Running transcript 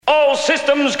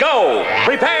systems go.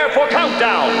 Prepare for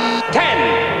countdown.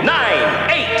 10,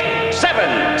 9, 8,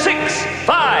 7, 6,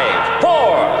 5,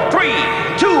 4, 3,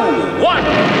 2, 1.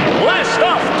 Blast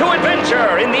off to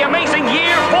adventure in the amazing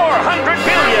year 400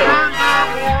 billion.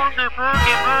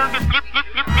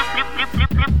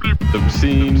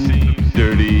 Obscene,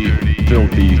 dirty,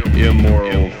 filthy,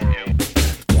 immoral.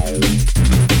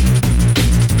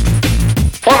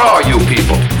 What are you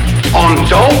people? On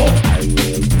dope?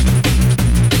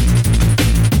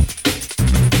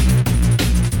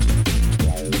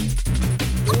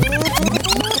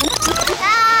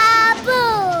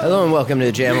 Hello and welcome to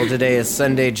the Jamhole. Today is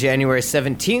Sunday, January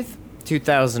 17th,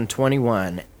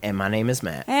 2021, and my name is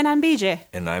Matt. And I'm BJ.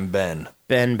 And I'm Ben.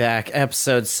 Ben back,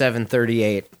 episode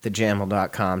 738,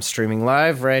 thejamhole.com, streaming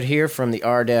live right here from the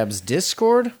RDAB's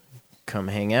Discord. Come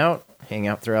hang out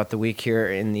throughout the week here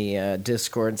in the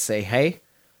Discord, say hey,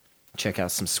 check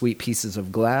out some sweet pieces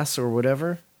of glass or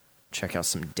whatever, check out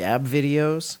some dab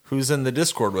videos. Who's in the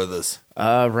Discord with us?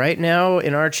 Right now,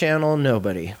 in our channel,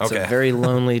 nobody. It's Okay. a very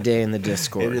lonely day in the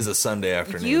Discord. It is a Sunday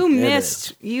afternoon.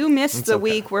 You missed the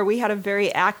week where we had a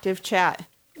very active chat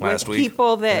Last with week?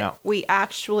 people that Yeah. we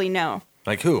actually know.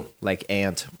 Like who? Like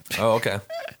Ant. Oh, okay.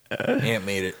 Ant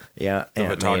made it. Yeah, The Ant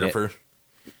made it. photographer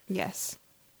Yes.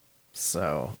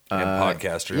 So, and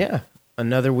podcaster. yeah,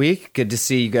 another week. Good to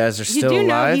see you guys are You still do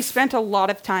know alive. he spent a lot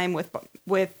of time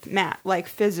with Matt, like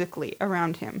physically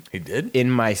around him. He did? in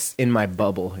my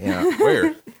bubble. Yeah,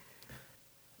 Where?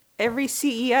 Every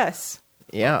CES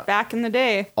yeah. back in the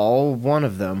day. All one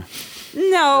of them.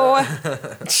 No,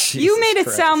 you made it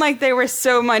Christ. sound like there were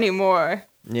so many more.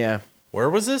 Yeah, Where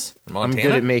was this? I'm Montana?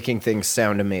 good at making things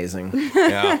sound amazing,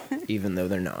 Yeah. even though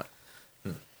they're not.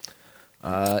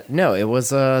 No, it was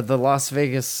the Las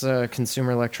Vegas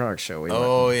Consumer Electronics Show. We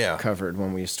covered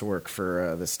when we used to work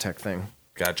for this tech thing.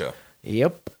 Gotcha.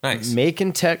 Yep. Nice.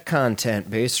 Making tech content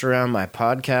based around my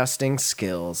podcasting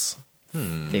skills.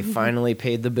 They finally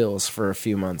paid the bills for a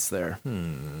few months there.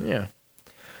 Yeah.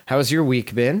 How's your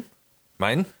week been?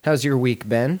 Mine? How's your week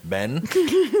been? Ben?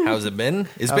 How's it been?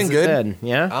 It's How's been it good. been?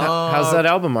 Yeah? How's that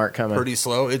album art coming? Pretty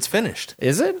slow. It's finished.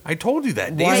 Is it? I told you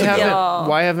that Why days ago.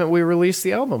 Yeah. haven't we released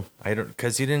the album? I don't,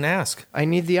 because you didn't ask. I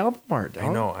need the album art. I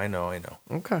know.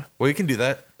 Okay. Well, you can do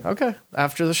that. Okay.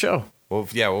 After the show. Well,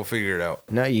 yeah, we'll figure it out.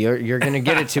 No, you're going to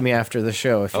get it to me after the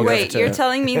show. If you have Wait, to. you're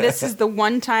telling me this is the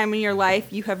one time in your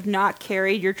life you have not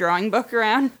carried your drawing book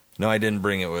around? No, I didn't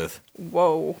bring it with.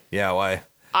 Whoa. Yeah, why?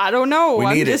 I don't know. We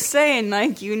I'm need just it. saying,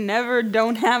 like, you never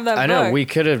don't have that I know. book. We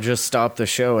could have just stopped the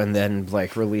show and then,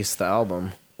 like, released the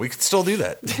album. We could still do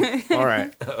that. All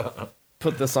right.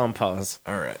 Put this on pause.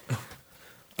 All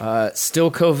right.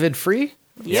 Still COVID free?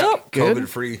 Yep. Good. COVID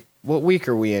free. What week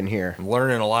are we in here? I'm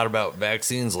learning a lot about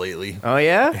vaccines lately. Oh,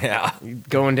 yeah? Yeah.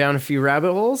 Going down a few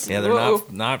rabbit holes? Yeah, they're Whoa.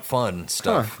 not fun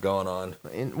stuff going on.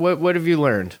 And what have you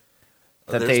learned?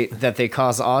 That they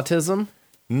cause autism?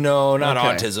 No, not Okay.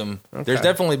 autism. Okay. There's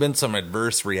definitely been some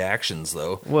adverse reactions,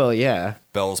 though. Well, yeah.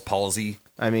 Bell's palsy.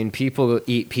 I mean, people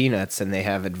eat peanuts and they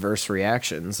have adverse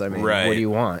reactions. I mean, Right. what do you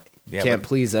want? Yeah, Can't but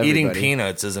please everybody. Eating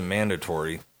peanuts isn't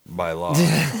mandatory by law.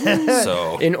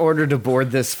 So, In order to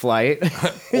board this flight,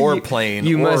 or plane.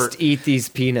 you or, must eat these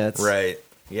peanuts. Right.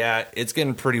 Yeah, it's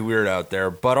getting pretty weird out there.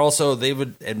 But also, they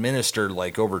would administer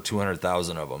like over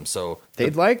 200,000 of them. So,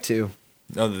 They'd like to.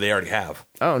 no, they already have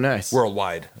Oh, nice.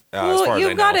 worldwide. As Well, far as I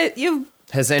you've got know. it. You've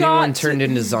Has anyone got turned to-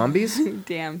 into zombies?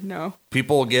 Damn, no.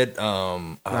 People get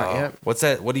yet. what's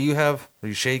that? What do you have? Do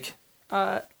you shake?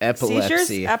 Epilepsy.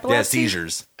 Seizures? Epilepsy? Yeah,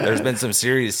 seizures. There's been some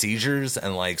serious seizures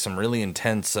and like some really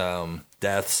intense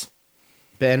deaths.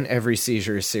 Ben, every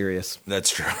seizure is serious. That's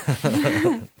true.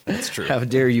 That's true. How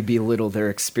dare you belittle their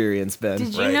experience, Ben?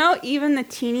 Did you Right. know even the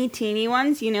teeny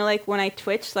ones, like when I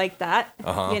twitch like that,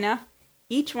 Uh-huh.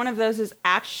 Each one of those is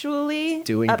actually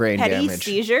Doing a brain petty damage.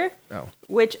 seizure, Oh.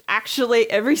 which actually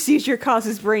every seizure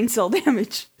causes brain cell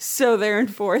damage. So there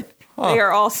and forth. They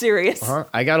are all serious. Huh?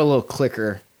 I got a little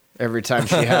clicker every time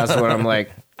she has one. I'm like,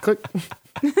 click.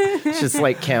 It's just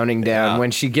like counting down. Yeah.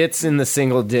 When she gets in the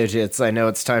single digits, I know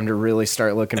it's time to really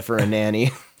start looking for a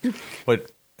nanny. But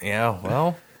yeah,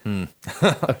 well,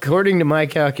 According to my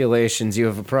calculations, you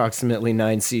have approximately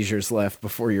 9 seizures left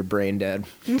before you're brain dead.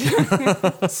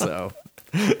 So,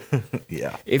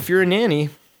 yeah. if you're a nanny,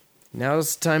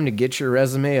 now's the time to get your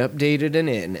resume updated and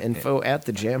in. Info at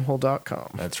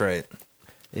thejamhole.com. That's right.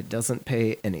 It doesn't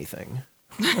pay anything.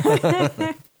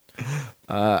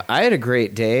 I had a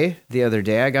great day the other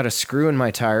day. I got a screw in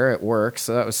my tire at work,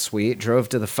 so that was sweet. Drove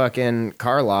to the fucking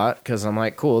car lot because I'm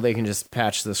like, cool, they can just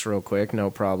patch this real quick, no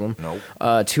problem.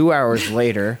 Nope. 2 hours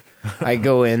later, I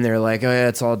go in, they're like, oh yeah,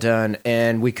 it's all done,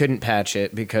 and we couldn't patch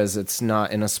it because it's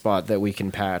not in a spot that we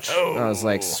can patch. Oh. I was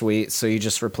like, sweet, so you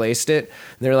just replaced it?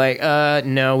 They're like,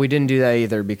 no, we didn't do that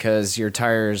either because your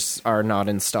tires are not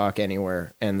in stock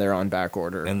anywhere and they're on back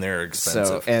order. And they're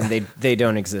expensive. So, and they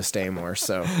don't exist anymore,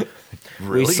 so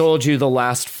Really? we sold you the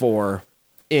last 4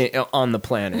 on the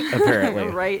planet, apparently.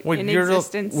 Right, Wait, in you're the-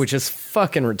 existence. Which is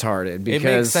fucking retarded because...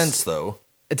 It makes sense, though.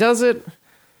 Does it?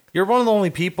 You're one of the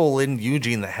only people in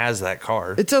Eugene that has that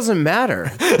car. It doesn't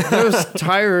matter. Those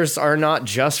tires are not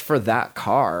just for that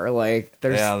car. Like,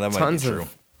 there's Yeah, that might be tons true.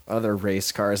 of other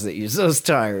race cars that use those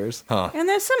tires. And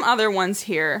there's some other ones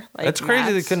here. Like That's crazy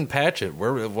they Matt's. couldn't patch it.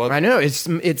 What? I know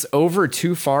it's over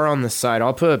too far on the side.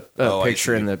 I'll put a I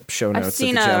picture see. in the show notes. I've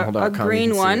seen at a thejamhole.com. green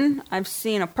You can see it. one. I've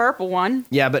seen a purple one.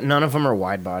 Yeah, but none of them are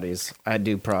wide bodies. I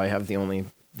do probably have the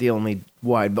only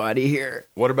wide body here.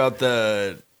 What about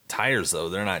the tires, though?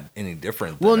 They're not any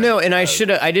different. Well, than no, and I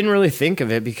didn't really think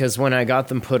of it because when I got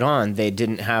them put on, they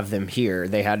didn't have them here.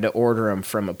 They had to order them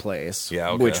from a place,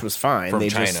 Yeah, okay. which was fine. From They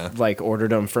China. just like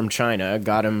ordered them from China,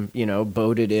 got them,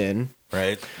 boated in,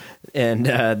 Right? and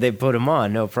they put them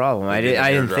on, no problem. I did a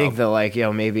didn't teardrop. think that like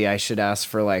maybe I should ask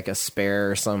for like a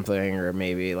spare or something, or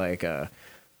maybe like a.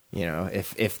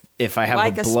 If I have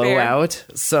Like a a spare. blowout,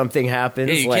 something happens.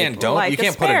 Hey, you like, can't don't. like You a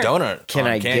can't put a spare. donut. can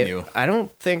on, I can get? you? I don't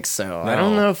think so. I No.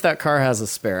 don't know if that car has a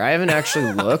spare. I haven't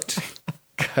actually looked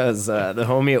because the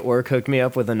homie at work hooked me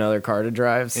up with another car to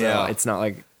drive. So Yeah. it's not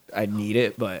like I need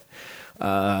it, but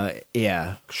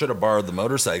yeah. Should have borrowed the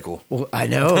motorcycle. Well, I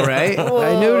know, right?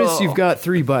 I noticed you've got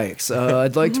 3 bikes.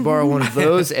 I'd like to borrow one of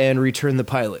those and return the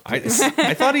Pilot. I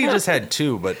thought he just had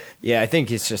 2, but Yeah, I think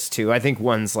it's just 2. I think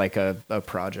one's like a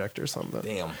project or something.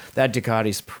 damn. That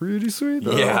Ducati's pretty sweet,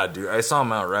 though. Yeah, dude. I saw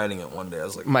him out riding it one day. I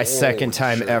was like, My holy second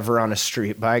time shit. ever on a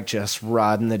street bike, just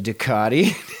rodding the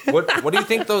Ducati. What do you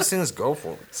think those things go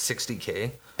for?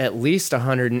 60K? At least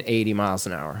 180 miles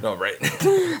an hour. No, right.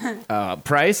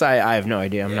 Price? I have no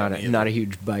idea. I'm Yeah, me either. not a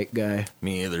huge bike guy.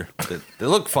 Me either. They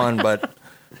look fun, but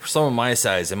for someone my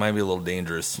size, it might be a little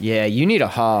dangerous. Yeah, you need a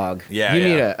hog. Yeah, you yeah.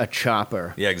 need a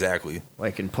chopper, Yeah, exactly.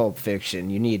 like in Pulp Fiction.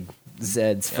 You need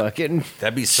Zed's fucking.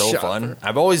 That'd be so chopper. fun.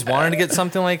 I've always wanted to get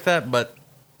something like that, but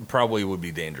probably would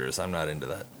be dangerous. I'm not into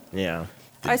that. Yeah.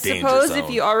 The I danger suppose zone.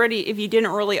 if you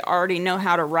didn't really already know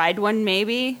how to ride one,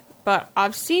 maybe. But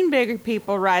I've seen bigger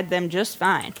people ride them just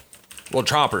fine. Well,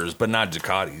 choppers, but not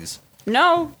Ducatis.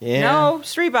 No, Yeah. no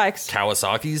street bikes.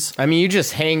 Kawasaki's? I mean, you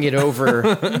just hang it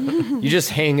over. You just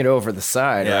hang it over the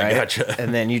side, Yeah, I right? gotcha.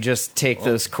 And then you just take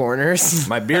those corners.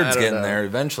 My beard's I don't getting know. there.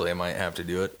 Eventually, I might have to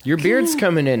do it. Your beard's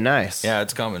coming in nice. Yeah,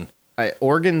 it's coming.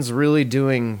 Organ's really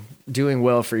doing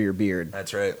well for your beard.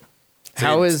 That's right.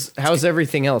 How's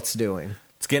everything else doing?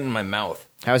 It's getting in my mouth.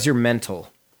 How's your mental?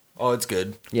 Oh, it's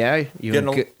good. Yeah, you in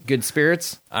Getting good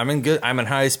spirits. I'm in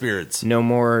high spirits. No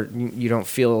more. You don't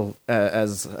feel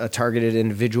as a targeted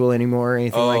individual anymore, or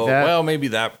anything like that. Well, maybe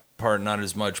that part not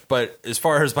as much, but as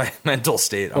far as my mental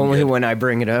state, I'm Only good. when I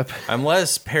bring it up. I'm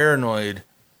less paranoid.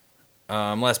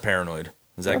 I'm less paranoid.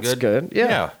 Is that That's good? good,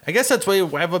 yeah. I guess that's why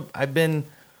I've been.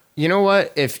 You know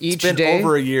what? If each It's been day,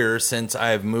 over a year since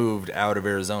I've moved out of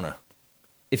Arizona.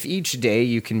 if each day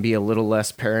you can be a little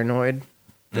less paranoid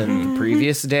than the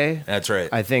previous day, That's right.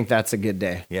 I think that's a good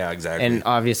day. Yeah, exactly. And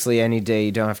obviously, any day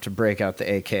you don't have to break out the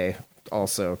AK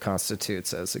also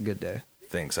constitutes as a good day.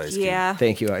 Thanks, Ice Cube. Yeah.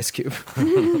 Thank you, Ice Cube.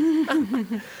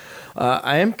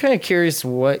 I am kind of curious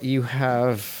what you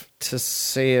have to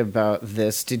say about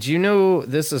this. Did you know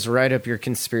this is right up your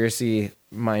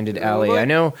conspiracy-minded alley? I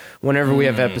know whenever we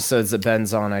have episodes that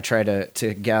Ben's on, I try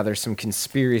to gather some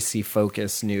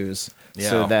conspiracy-focused news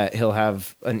so Yeah. that he'll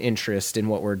have an interest in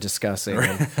what we're discussing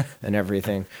and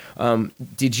everything.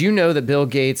 Did you know that Bill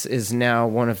Gates is now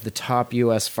one of the top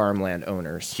U.S. farmland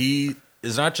owners? He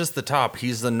is not just the top;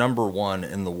 he's the number 1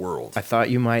 in the world. I thought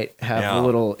you might have Yeah. a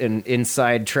little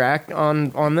inside track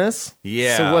on this.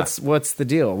 Yeah. So what's the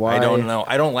deal? Why? I don't know.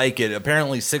 I don't like it.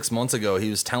 Apparently, 6 months ago, he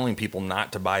was telling people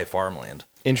not to buy farmland.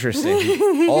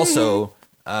 Interesting. Also,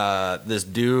 this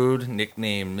dude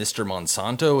nicknamed Mr.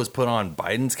 Monsanto was put on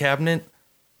Biden's cabinet,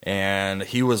 and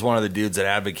he was one of the dudes that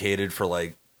advocated for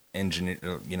like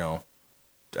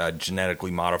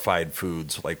genetically modified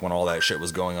foods, like when all that shit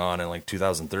was going on in like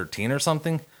 2013 or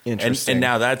something. Interesting. And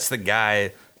now that's the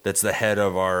guy that's the head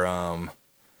of our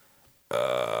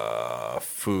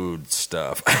food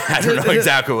stuff. I don't know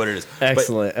exactly what it is.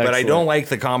 Excellent, But I excellent. don't like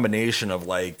the combination of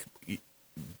like,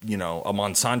 a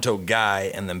Monsanto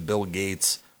guy and then Bill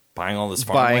Gates buying all this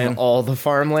Buying farmland. all the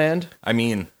farmland. I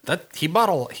mean, that he bought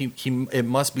all he it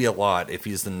must be a lot if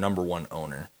he's the number 1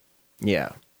 owner.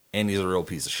 Yeah. And he's a real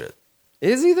piece of shit.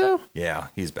 Is he, though? Yeah,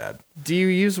 he's bad. Do you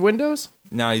use Windows?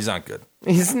 No, he's not good.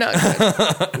 He's not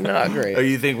good. Not great. Oh,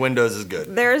 you think Windows is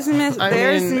good? There's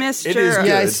Mr. it is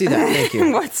Yeah, I good. see that. Thank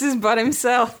you. What's his butt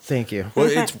himself? Thank you.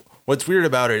 Well, what's weird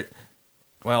about it.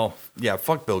 Well, yeah,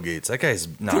 fuck Bill Gates. That guy's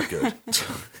not good.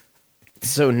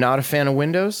 So, not a fan of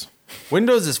Windows?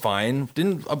 Windows is fine.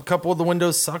 Didn't a couple of the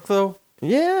Windows suck though?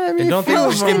 Yeah, I mean, And don't they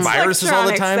just get viruses all the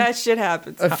Electronics, time? That shit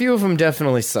happens. a few of them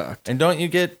definitely sucked. And don't you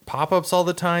get pop-ups all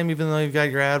the time, even though you've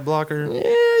got your ad blocker?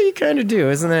 Yeah, you kind of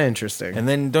do. Isn't that interesting? And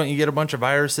then don't you get a bunch of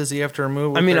viruses you have to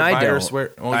remove? I mean, with their I virus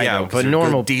don't. Well, I yeah, don't, 'cause but you're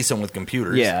normal- decent with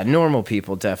computers. Yeah, normal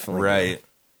people definitely. Right.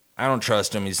 I don't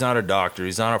trust him. He's not a doctor.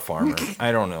 He's not a farmer.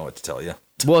 I don't know what to tell you.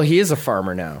 Well, he is a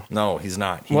farmer now. No, he's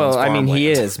not. He owns Well, I mean, he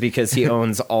farmland. is because he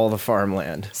owns all the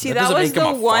farmland. See, That that doesn't was make him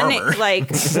the a one, farmer. like,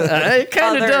 It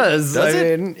kind of Other- does. Does I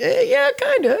it? mean, yeah,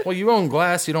 kind of. Well, you own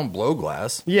glass. You don't blow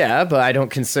glass. Yeah, but I don't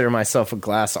consider myself a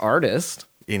glass artist.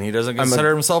 And he doesn't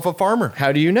consider himself a farmer.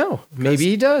 How do you know? Maybe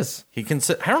he does. He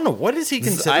I don't know. What does he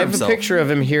consider I have himself? a picture of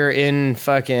him here in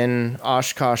fucking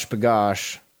Oshkosh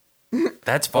Bagosh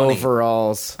That's funny.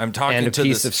 overalls. I'm talking and a to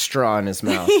piece this- of straw in his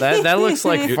mouth. That looks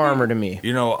like farmer to me.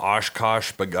 You know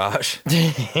Oshkosh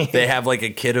Bagosh? They have like a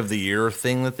Kid of the Year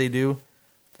thing that they do.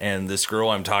 And this girl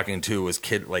I'm talking to was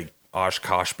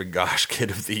Oshkosh Bagosh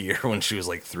Kid of the Year when she was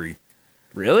like 3.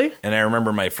 Really? And I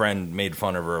remember my friend made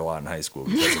fun of her a lot in high school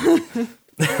because of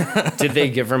it. Did they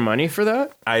give her money for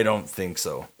that? I don't think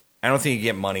so. I don't think you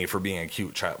get money for being a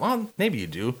cute child. Well, maybe you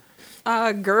do.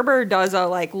 Gerber does a,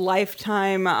 like,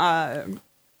 lifetime,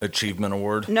 Achievement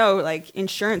award.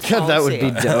 insurance policy. That would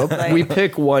be dope. Like- We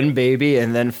pick one baby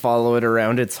and then follow it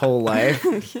around its whole life.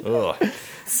 Ugh.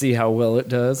 See how well it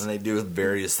does. And they do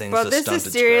various things Well, to this stunt is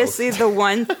its seriously growth. the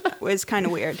one was kind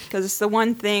of weird because it's the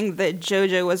one thing that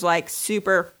JoJo was like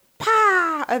super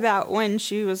about when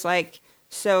she was like,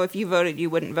 "So if you voted, you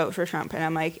wouldn't vote for Trump," and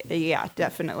I'm like, "Yeah,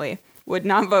 definitely would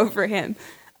not vote for him."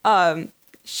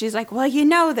 She's like, "Well, you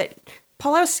know that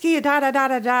Pelosi, da da da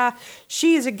da da,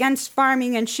 she is against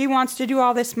farming and she wants to do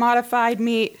all this modified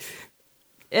meat,"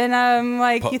 and I'm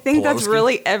like, "You think that's Pelosi?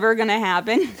 really ever gonna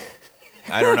happen?"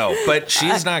 I don't know, but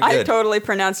she's not I good. totally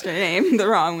pronounced her name the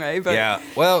wrong way, but Yeah,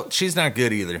 well, she's not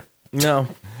good either. No.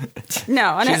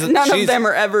 no, She's- none she's- of them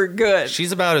are ever good.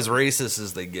 She's about as racist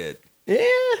as they get. Yeah.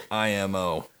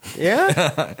 IMO.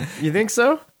 Yeah? You think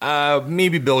so?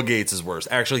 Maybe Bill Gates is worse.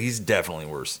 Actually, he's definitely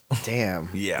worse. Damn.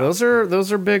 Yeah. Those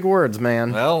are big words,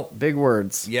 man. Well, big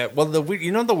words. yeah. Well, the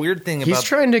weird thing He's about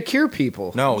trying to cure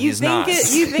people. no, You he's think not.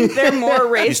 you think they're more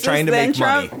racist He's trying to than make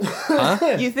money.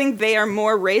 Trump? You think they are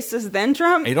more racist than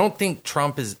Trump? I don't think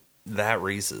Trump is that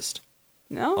racist.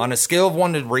 No. On a scale of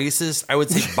 1 to racist, I would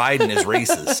say Biden is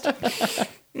racist.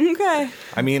 Okay.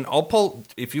 I mean, I'll pull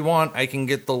if you want. I can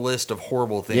get the list of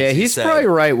horrible things. Yeah, he he's said. probably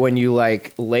right when you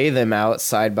like lay them out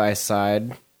side by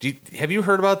side. Have you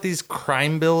heard about these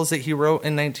crime bills that he wrote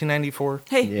in 1994?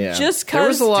 Hey, Yeah. just because there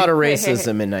was a lot of Hey,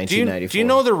 racism in Do you 1994.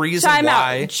 know the reason Time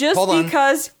why? out. Just Hold on.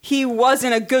 because he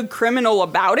wasn't a good criminal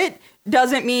about it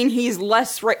doesn't mean he's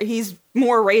he's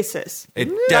more racist.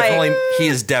 He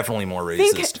is definitely more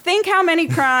racist. Think how many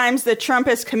crimes that Trump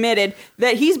has committed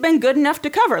that he's been good enough to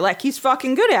cover. Like he's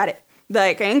fucking good at it.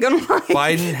 Like I ain't gonna lie.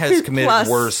 Biden has committed Plus-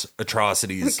 worse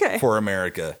atrocities Okay. for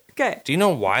America. Okay. Do you know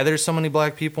why there's so many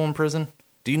black people in prison?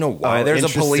 Do you know why Oh, there's a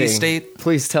interesting. police state?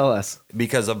 Please tell us.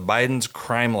 Because of Biden's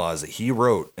crime laws that he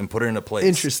wrote and put into place.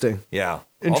 Interesting. Yeah.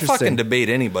 Interesting. I'll fucking debate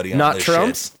anybody on Not this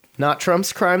Trump's? shit. Not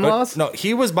Trump's crime But laws? no,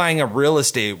 he was buying a real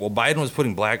estate while Biden was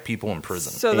putting black people in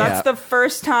prison. So that's Yeah. the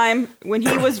first time when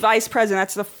he was vice president.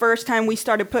 That's the first time we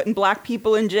started putting black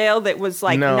people in jail. That was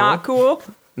like No. not cool.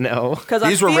 No. Because I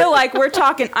These were feel like we're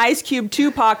talking Ice Cube,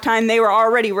 Tupac time. They were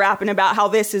already rapping about how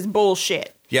this is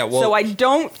bullshit. Yeah, well- so I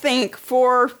don't think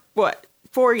 5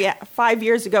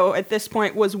 years ago at this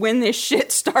point was when this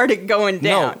shit started going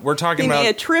down. we're talking he may about-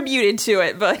 attributed to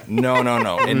it, but No. In,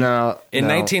 No, in no.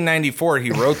 1994,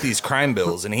 he wrote these crime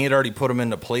bills, and he had already put them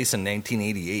into place in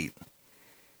 1988.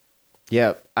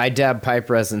 Yeah, iDab Pipe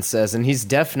Resin says, and he's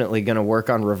definitely going to work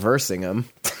on reversing them.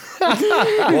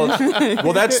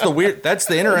 Well, that's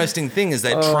the interesting thing is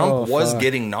that Oh, Trump was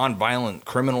getting nonviolent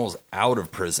criminals out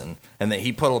of prison, and that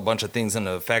he put a bunch of things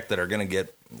into effect that are going to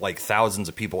get like thousands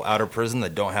of people out of prison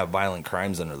that don't have violent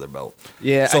crimes under their belt.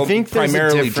 Yeah, so I think there's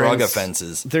primarily a drug difference.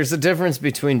 offenses. There's a difference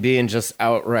between being just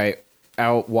outright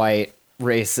white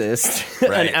racist,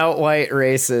 Right. an outright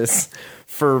racist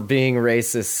for being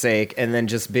racist's sake, and then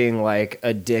just being like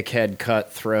a dickhead,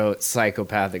 cutthroat,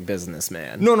 psychopathic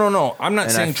businessman. No. I'm not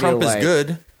And saying I Trump feel is like-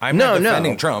 good. I'm No, not no.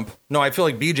 defending Trump. No, I feel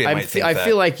like BJ might think I that.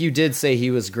 feel like you did say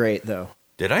he was great, though.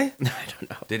 Did I? I don't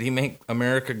know. Did he make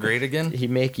America great again? He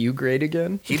make you great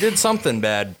again? He did something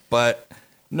bad, but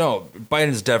no,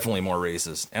 Biden's definitely more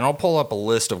racist. And I'll pull up a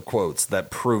list of quotes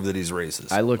that prove that he's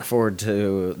racist. I look forward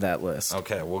to that list.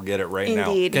 Okay, we'll get it right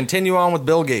Indeed. now. Continue on with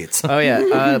Bill Gates. Oh,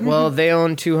 yeah. Well, they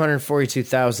own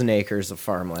 242,000 acres of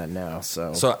farmland now.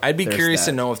 So I'd be there's curious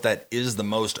to that. know if that is the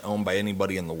most owned by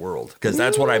anybody in the world, because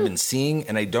that's what I've been seeing,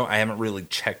 and I haven't really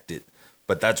checked it,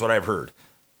 but that's what I've heard.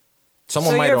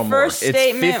 Someone So might your own more. first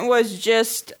statement was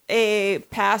just a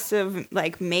passive,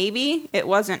 like, maybe? It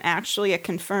wasn't actually a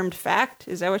confirmed fact?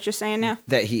 Is that what you're saying now?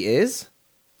 That he is?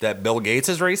 That Bill Gates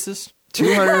is racist?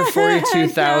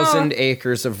 242,000 No.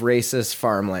 acres of racist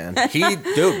farmland. Bill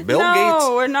Gates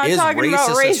No, we're not is talking about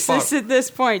racist as fuck. racist at this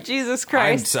point. Jesus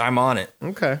Christ. I'm on it.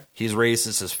 Okay. He's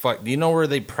racist as fuck. Do you know where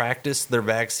they practice their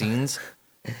vacctions?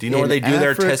 Do you know In where they do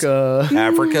their test? Africa.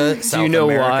 Africa, South Do you know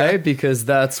America. why? Because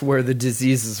that's where the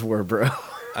diseases were, bro.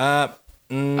 I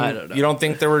don't know. You don't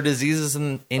think there were diseases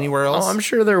anywhere else? Oh, I'm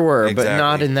sure there were, but Exactly.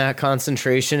 not in that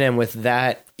concentration and with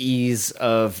that ease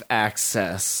of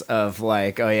access of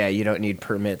like, oh yeah, you don't need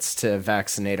permits to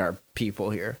vaccinate our people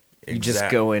here. You just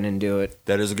Exact- go in and do it.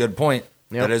 That is a good point.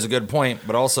 Yep. That is a good point.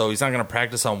 But also, he's not going to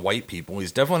practice on white people.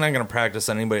 He's definitely not going to practice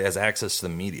on anybody that has access to the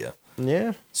media.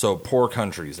 Yeah. So poor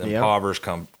countries, Yep. impoverished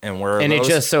and where are And those? it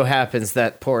just so happens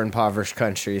that poor impoverished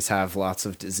countries have lots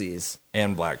of disease.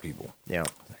 and black people. Yeah.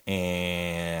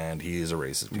 And he's a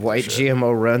racist. piece of White shit.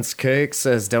 GMO Runts Cake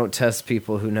says don't test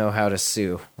people who know how to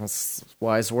sue. That's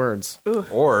wise words.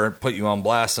 Or put you on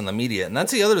blast in the media. And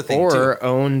that's the other thing, too. Or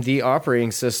own the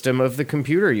operating system of the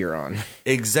computer you're on.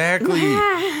 Exactly.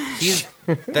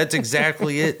 That's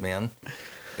exactly it, man.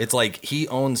 It's like he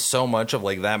owns so much of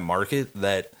like that market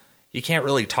that you can't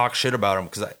really talk shit about him,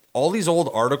 because all these old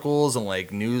articles and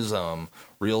like news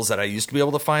reels that I used to be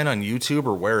able to find on YouTube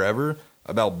or wherever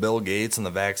about Bill Gates and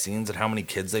the vaccines and how many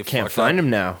kids they've Can't fucked find up, them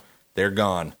now. they're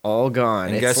gone. All gone.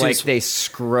 And It's guess like who's- they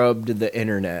scrubbed the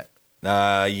internet.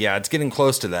 Yeah, it's getting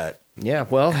close to that. Yeah,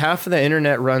 well, half of the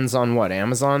internet runs on what?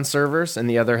 Amazon servers, and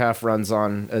the other half runs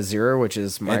on Azure, which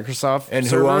is Microsoft. And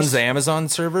servers. who owns the Amazon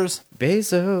servers?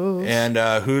 Bezos. And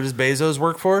who does Bezos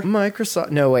work for?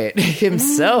 Microsoft. No, wait.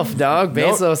 Himself, dog.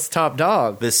 Nope. Bezos, top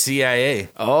dog. The CIA.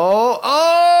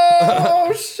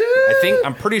 Oh, shit.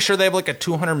 I'm pretty sure they have like a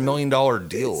 $200 million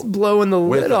deal. Blowing the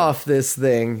With lid them. off this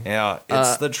thing. Yeah,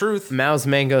 it's the truth. Mouse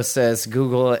Mango says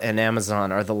Google and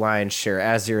Amazon are the lion's share.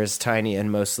 Azure is tiny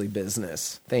and mostly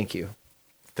business. Thank you.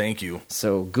 Thank you.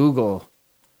 So Google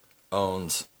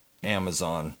Owns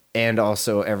Amazon. and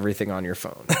also everything on your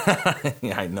phone.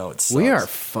 Yeah, I know it sucks. We are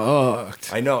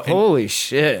fucked. I know. And- Holy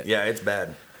shit. yeah, it's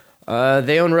bad.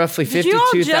 They own roughly Did you all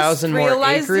just 52,000 more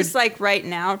realize acreage. this like right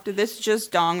now? Did this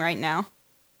just dong right now?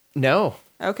 No.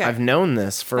 Okay. I've known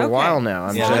this for a Okay. while now.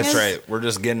 I'm Yeah, long that's as- right. We're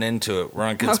just getting into it. We're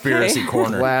on conspiracy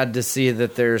corner. glad to see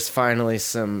that there's finally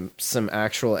some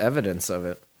actual evidence of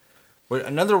it. Wait,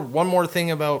 one more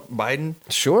thing about Biden.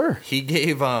 Sure. He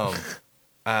gave a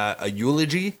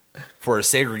eulogy for a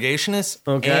segregationist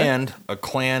Okay. and a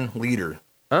Klan leader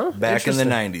Oh, back in the interesting.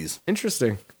 90s.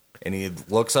 Interesting. And he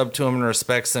looks up to him and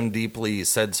respects them deeply. He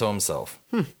said so himself.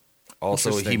 Also,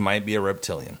 he Interesting. might be a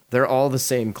reptilian. They're all the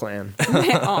same clan.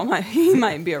 He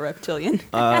might be a reptilian.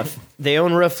 They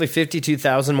own roughly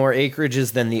 52,000 more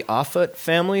acreages than the Offutt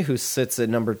family, who sits at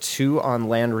number 2 on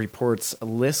Land Report's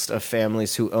list of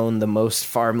families who own the most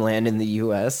farmland in the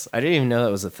U.S. I didn't even know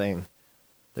that was a thing.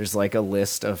 There's like a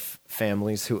list of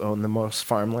families who own the most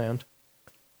farmland.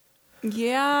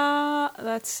 Yeah,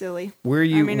 that's silly. Where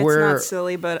you? I mean, it's where? not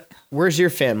silly, but Where's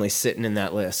your family sitting in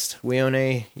that list?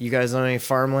 You guys own any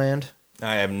farmland?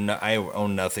 I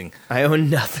own nothing. I own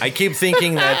nothing. I keep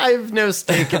thinking I that have no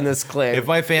stake in this claim. if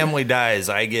my family dies,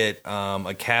 I get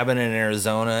a cabin in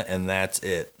Arizona, and that's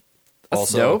it.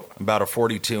 Also, dope. about a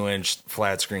 42-inch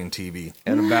flat screen TV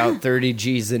and about 30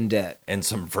 G's in debt. and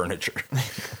some furniture,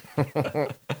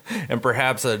 and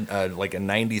perhaps a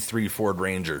 93 Ford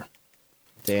Ranger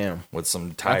Damn. with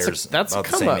some tires That's about a the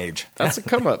come same up. age. That's a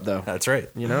come up though. That's right.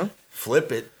 You know?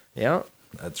 Flip it. Yeah.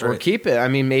 That's Or right. keep it. I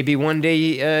mean, maybe one day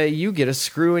you get a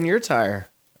screw in your tire.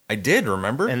 I did,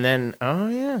 remember? And then, oh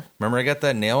yeah. Remember I got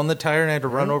that nail in the tire and I had to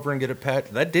run over and get it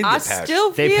patched? That did I get patched.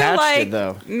 still They feel patched like it,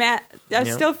 though. Matt. I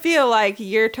Yeah. still feel like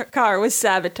your car was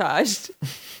sabotaged.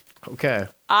 Okay.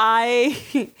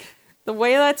 The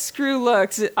way that screw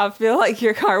looks, I feel like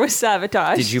your car was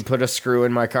sabotaged. Did you put a screw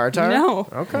in my car tire? No.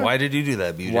 Okay. Why did you do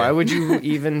that, BJ? Why would you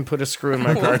even put a screw in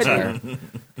my car tire?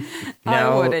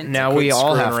 I wouldn't. Now we Quit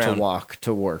all screwing have around. to walk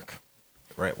to work.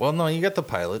 Right. Well, no, you got the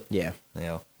pilot. Yeah,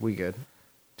 Yeah. we good.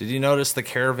 Did you notice the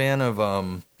caravan of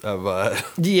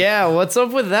Yeah, what's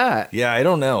up with that? yeah, I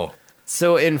don't know.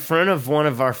 So in front of one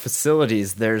of our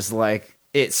facilities, there's like,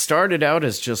 it started out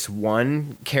as just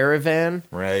one caravan.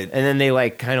 Right. And then they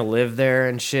like kind of live there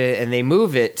and shit. And they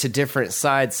move it to different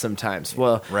sides sometimes.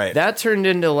 Well, Right. that turned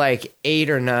into like 8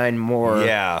 or 9 more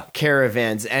Yeah.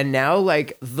 caravans. And now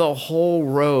like the whole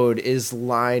road is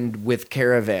lined with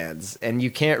caravans. And you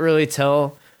can't really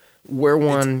tell where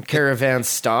one caravan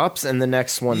stops and the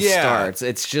next one Yeah. starts.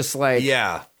 It's just like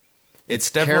Yeah. It's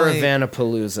definitely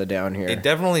Caravanapalooza down here. It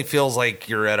definitely feels like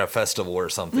you're at a festival or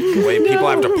something. The way people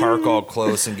have to park all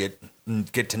close and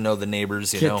get to know the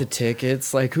neighbors, you Get know. the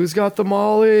tickets. Like, who's got the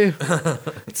Molly?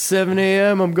 It's 7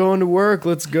 a.m. I'm going to work.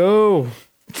 Let's go.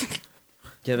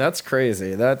 Yeah, that's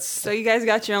crazy. That's, So you guys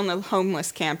got your own little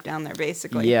homeless camp down there,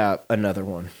 basically. yeah, another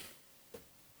one.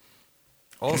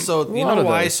 Also, you lot know of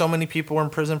why those. so many people are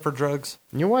in prison for drugs?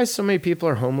 You know why so many people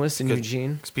are homeless in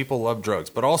Eugene? Because people love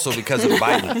drugs, but also because of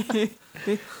Biden.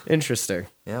 Interesting.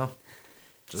 Yeah.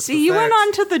 Just See, the you went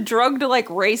facts. on to the drug to like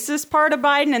racist part of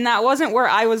Biden, and that wasn't where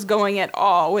I was going at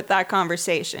all with that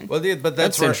conversation. Well, yeah, but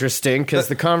That's where- interesting because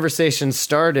the conversation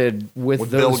started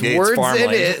with Bill those Gates' words in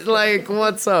farmland. it. Like,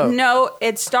 what's up? No,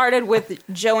 it started with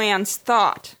Joanne's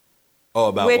thought, Oh,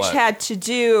 about which what? had to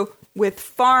do with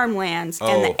farmlands and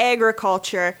Oh. the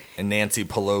agriculture, And Nancy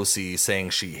Pelosi saying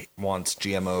she wants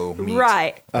GMO meat.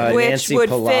 right? Which Nancy would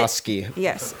Pelosi. fit,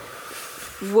 yes,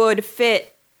 would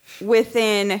fit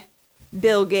within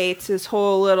Bill Gates'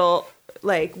 whole little,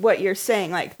 like what you're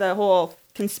saying, like the whole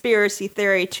conspiracy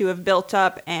theory to have built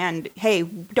up. And hey,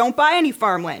 don't buy any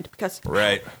farmland because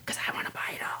Right. I want to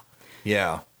buy it all.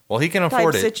 Yeah. Well, he can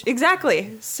afford it.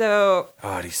 Exactly. So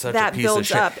God, he's such a that piece of builds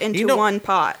shit. up into You know, one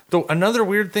pot. Another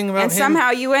weird thing about And him.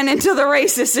 somehow you went into the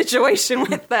racist situation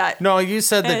with that. No, you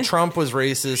said that Trump was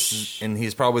racist, and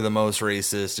he's probably the most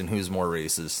racist, and who's more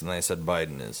racist? And I said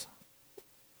Biden is.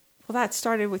 Well, that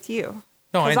started with you.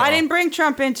 No, I Because know. I didn't bring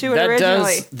Trump into it That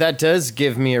originally. does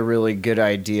give me a really good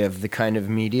idea of the kind of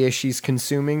media she's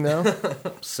consuming, though.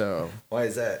 So, Why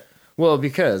is that? well,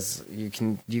 because you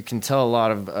can tell a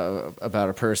lot of about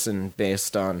a person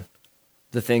based on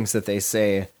the things that they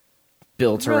say,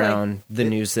 built Really? around the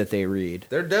news that they read.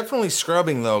 They're definitely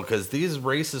scrubbing, though, because these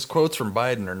racist quotes from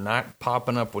Biden are not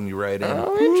popping up when you write in.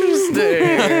 Oh,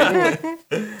 interesting.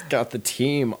 Got the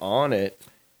team on it.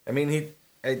 I mean,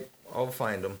 I'll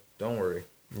find them. Don't worry.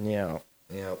 Yeah.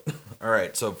 Yeah. All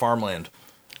right, so farmland.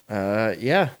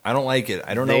 Yeah. I don't like it.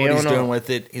 I don't know They what he's own doing a- with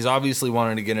it. He's obviously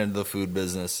wanting to get into the food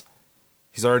business.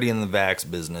 He's already in the vax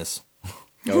business,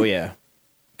 Oh, yeah.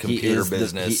 computer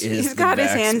business. He's got his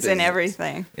hands in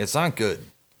everything. It's not good.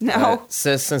 No.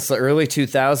 Says since the early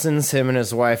 2000s, him and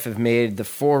his wife have made the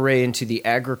foray into the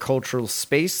agricultural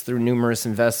space through numerous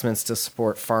investments to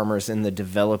support farmers in the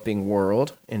developing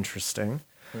world. Interesting.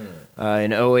 In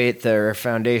 2008, their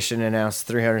foundation announced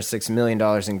 $306 million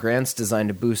in grants designed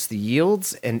to boost the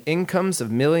yields and incomes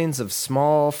of millions of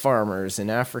small farmers in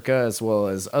Africa as well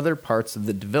as other parts of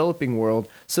the developing world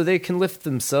so they can lift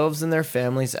themselves and their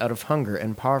families out of hunger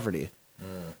and poverty.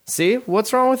 See?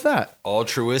 What's wrong with that?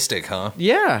 Altruistic, huh?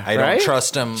 Yeah, I right? don't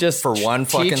trust him for one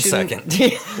fucking second.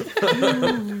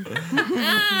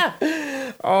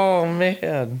 Oh,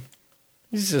 man.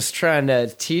 He's just trying to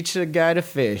teach a guy to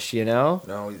fish, you know?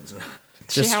 No, he's not.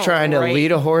 Just Yeah, trying to right.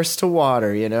 lead a horse to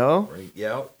water, you know?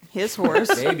 Yeah, His horse.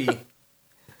 maybe.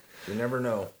 You never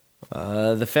know.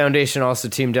 The foundation also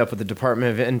teamed up with the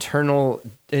Department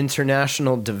of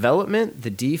International Development,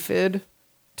 the DFID,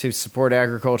 to support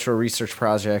agricultural research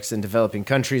projects in developing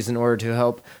countries in order to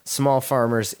help small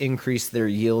farmers increase their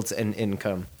yields and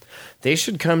income. They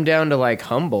should come down to like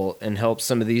Humboldt and help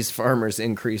some of these farmers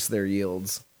increase their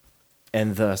yields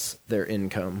and thus their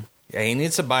income. Yeah, he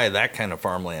needs to buy that kind of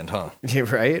farmland, huh?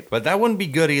 Right? But that wouldn't be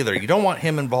good either. You don't want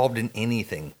him involved in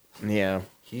anything. Yeah.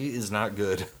 He is not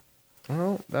good.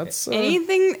 Well, that's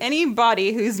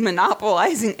Anybody who's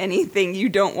monopolizing anything you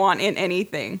don't want in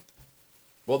anything.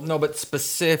 Well, no, but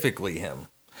specifically him.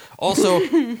 Also,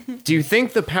 Do you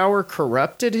think the power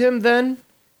corrupted him then?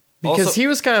 Because Also- he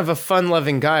was kind of a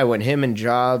fun-loving guy when him and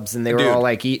Jobs and they were Dude. all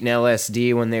like eating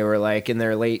LSD when they were like in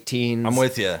their late teens. I'm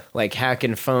with you. Like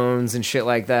hacking phones and shit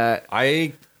like that.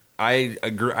 I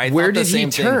agree. I Where thought the did he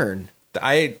same thing. turn?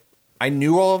 I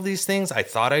knew all of these things. I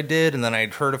thought I did, and then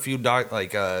I'd heard a few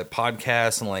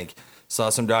podcasts and like saw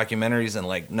some documentaries, and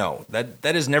like no,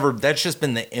 that is never. That's just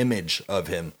been the image of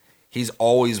him. He's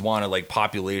always wanted like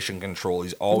population control.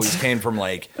 He's always came from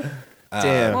like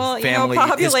Damn. Well, family. you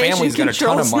know, His population family's got a ton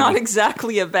of control's not money.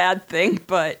 exactly a bad thing,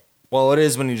 but Well, it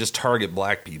is when you just target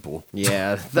black people.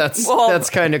 Yeah, that's Well, that's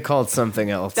kind of called something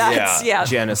else. That's, yeah.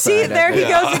 Genocide. See, there he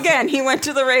Yeah. goes again. He went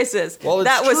to the races. Well, it's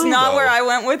that was true, not though. where I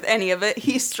went with any of it.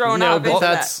 He's thrown No, out but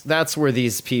into that's where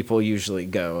these people usually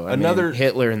go. I Another- mean,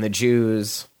 Hitler and the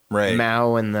Jews, Right.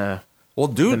 Mao and the Well,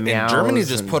 dude, the and Germany meows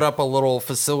just and- put up a little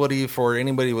facility for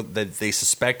anybody that they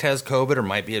suspect has COVID or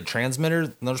might be a transmitter.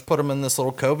 And they'll just put them in this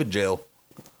little COVID jail.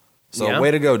 So, Yeah.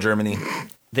 way to go, Germany.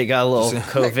 they got a little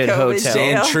COVID COVID hotel, jail.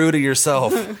 Staying true to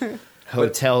yourself.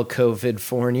 Hotel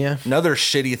COVIDfornia. Another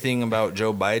shitty thing about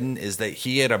Joe Biden is that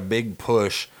he had a big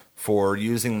push for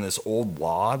using this old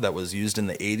law that was used in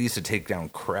the 80s to take down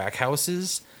crack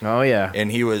houses. Oh yeah,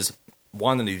 And he was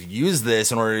wanting to use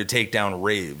this in order to take down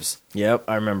raves. yep,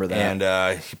 I remember that.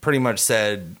 And he pretty much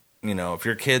said, you know, if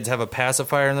your kids have a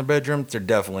pacifier in their bedroom, they're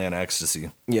definitely on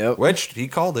ecstasy. Yep. Which he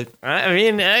called it. I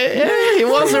mean, he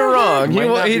wasn't wrong. Might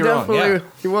not He be wrong, definitely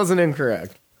yeah. he wasn't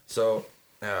incorrect. So,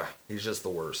 he's just the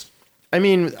worst. I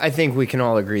mean, I think we can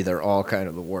all agree they're all kind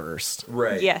of the worst.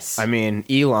 Right. Yes. I mean,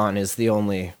 Elon is the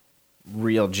only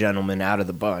real gentleman out of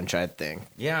the bunch, I think.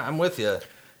 Yeah, I'm with you.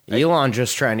 Elon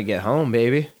just trying to get home,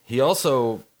 baby. He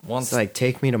also wants It's like,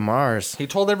 take me to Mars. He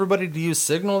told everybody to use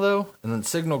Signal, though, and then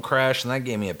Signal crashed, and that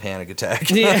gave me a panic attack.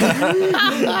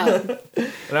 Yeah.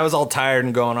 And I was all tired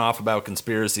and going off about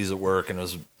conspiracies at work, and it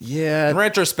was, in Yeah.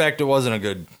 retrospect, it wasn't a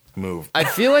good move. I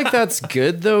feel like that's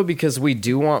good, though, because we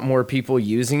do want more people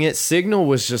using it. Signal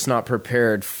was just not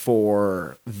prepared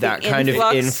for that The kind of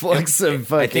influx. influx of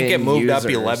fucking I think it moved up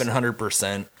users.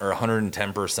 1,100% or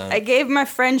 110%. I gave my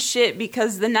friend shit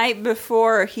because the night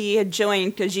before he had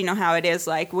joined, because you know how it is,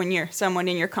 like when someone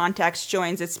in your contacts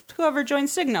joins, it's whoever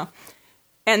joins Signal.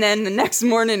 And then the next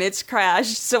morning it's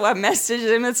crashed. So I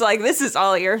messaged him. It's like, this is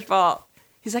all your fault.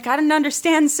 He's like, I didn't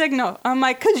understand Signal. I'm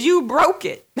like, because you broke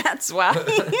it. That's why.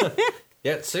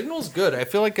 Yeah, Signal's good. I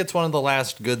feel like it's one of the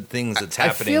last good things that's I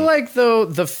happening. feel like, though,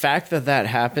 the fact that that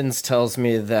happens tells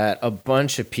me that a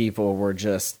bunch of people were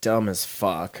just dumb as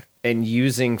fuck and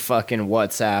using fucking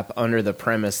WhatsApp under the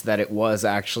premise that it was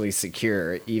actually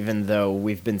secure, even though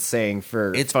we've been saying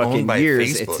for It's owned fucking by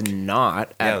years Facebook. it's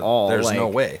not Yeah, at all. There's Like, no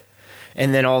way.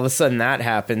 And then all of a sudden that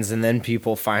happens, and then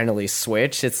people finally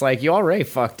switch. It's like, you already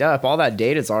fucked up. All that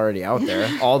data's already out there.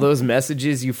 All those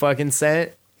messages you fucking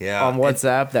sent Yeah, on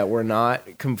WhatsApp that were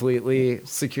not completely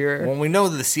secure. When we know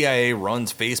that the CIA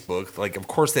runs Facebook, like, of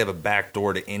course they have a back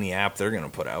door to any app they're going to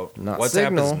put out. Not WhatsApp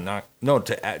Signal. is not. No,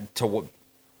 to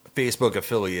Facebook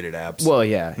affiliated apps. Well,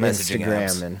 yeah, Messaging Instagram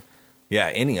apps. and Yeah,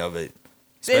 any of it.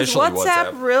 Is Especially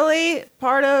WhatsApp really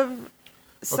part of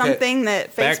something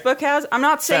that Back- Facebook has? I'm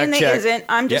not saying Fact it check. isn't.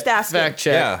 I'm just Yeah, asking. fact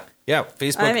check. Yeah.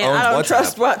 Facebook I mean, owns I don't WhatsApp.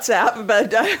 trust WhatsApp,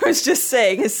 but I was just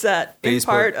saying is that in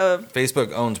part of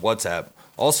Facebook owns WhatsApp.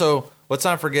 Also, let's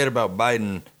not forget about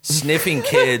Biden sniffing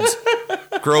kids,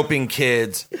 groping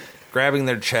kids, grabbing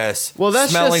their chests, Well,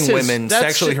 that's smelling just his- women, that's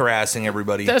sexually ju- harassing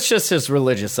everybody. That's just his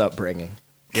religious upbringing.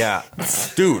 Yeah.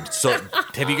 Dude, so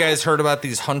have you guys heard about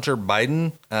these Hunter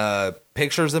Biden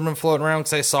pictures that have been floating around?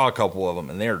 Because I saw a couple of them,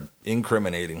 and they're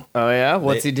incriminating. Oh, yeah?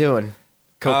 What's he doing?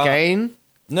 Cocaine?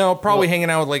 No, probably hanging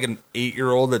out with like an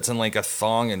 8-year-old that's in like a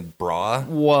thong and bra.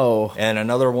 Whoa. And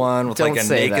another one with Don't like a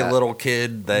say naked that. little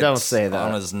kid that's Don't say that.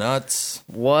 on his nuts.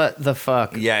 What the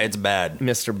fuck, Yeah, it's bad.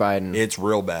 Mr. Biden? It's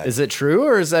real bad. Is it true,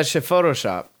 or is that shit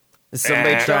Photoshop? Is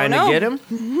somebody trying to Don't know. get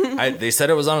him? They said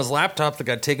it was on his laptop that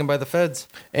got taken by the feds.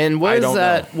 And I what don't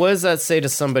does that say to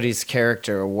somebody's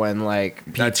character when, like,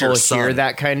 That's your people hear son.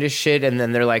 that kind of shit and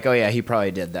then they're like, oh, yeah, he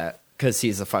probably did that because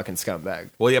he's a fucking scumbag.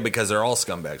 Well, yeah, because they're all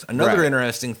scumbags. Another Right.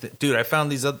 interesting dude, I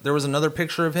found these. There was another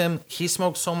picture of him. He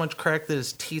smoked so much crack that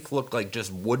his teeth looked like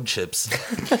just wood chips.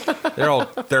 they're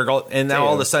all, and now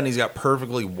all of a sudden he's got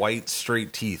perfectly white,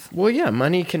 straight teeth. Well, yeah,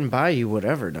 money can buy you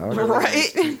whatever, dog.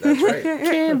 right. That's right.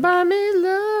 Can't buy me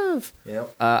love.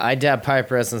 Yep. iDab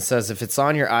Pipe Resin says if it's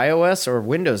on your iOS or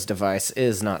Windows device, it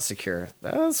is not secure.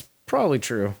 That's probably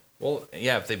true. Well,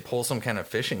 yeah, if they pull some kind of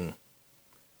phishing,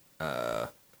 if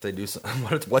they do some,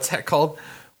 what's that called?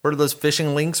 What are those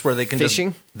phishing links where they can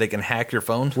Phishing? they can hack your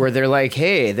phone? Where they're like,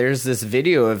 hey, there's this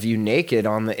video of you naked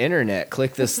on the internet.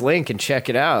 Click this link and check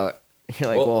it out.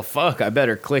 You're like, well, fuck, I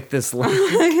better click this link.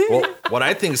 Well, what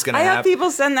I think is going to I have happen.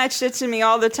 people send that shit to me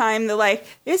all the time. They're like,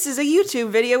 this is a YouTube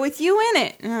video with you in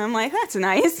it. And I'm like, that's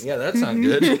nice. Yeah, that sounds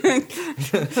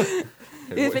good.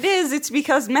 If it is, it's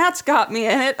because Matt's got me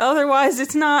in it. Otherwise,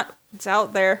 it's not. It's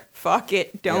out there. Fuck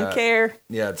it. Don't Yeah. care.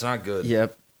 Yeah, it's not good.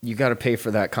 Yep. You got to pay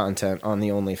for that content on the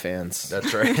OnlyFans.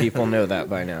 That's right. People know that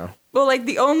by now. Well, like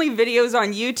the only videos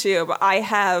on YouTube I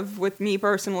have with me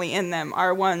personally in them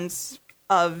are ones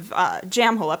of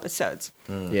Jamhole episodes.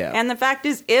 Yeah. And the fact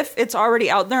is, if it's already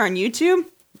out there on YouTube,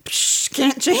 psh,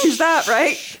 Can't change that,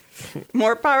 right?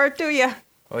 More power to you.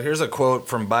 Well, here's a quote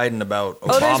from Biden about Obama.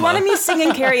 Oh, there's one of me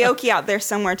singing karaoke out there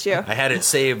somewhere, too. I had it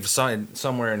saved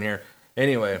somewhere in here.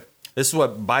 Anyway, this is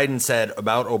what Biden said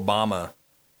about Obama.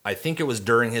 I think it was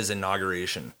during his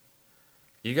inauguration.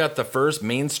 You got the first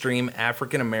mainstream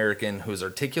African-American who's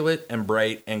articulate and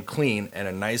bright and clean and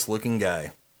a nice-looking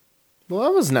guy. Well,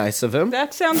 that was nice of him.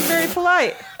 That sounds very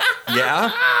polite.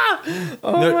 Yeah?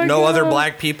 Oh no other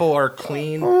black people are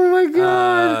clean, Oh my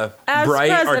god. As bright,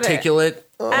 president. articulate,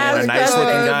 and As a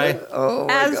nice-looking guy. Oh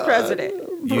my As god. president.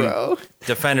 You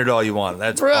defend it all you want.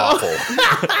 That's awful.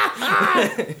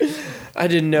 I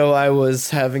didn't know I was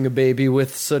having a baby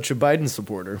with such a Biden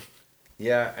supporter.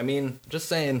 Yeah, I mean, just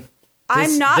saying.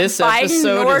 I'm not this Biden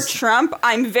episode nor is- Trump.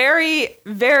 I'm very,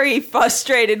 very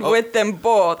frustrated with them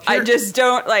both. I just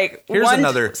don't like. Here's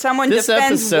another- Someone This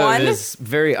defends episode one. is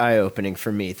very eye-opening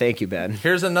for me. Thank you, Ben.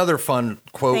 Here's another fun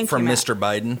quote Thank from you, Matt. Mr.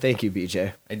 Biden. Thank you,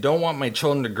 BJ. I don't want my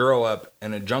children to grow up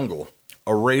in a jungle,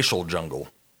 a racial jungle.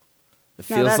 It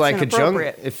No, feels that's like a jungle.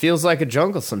 inappropriate. It feels like a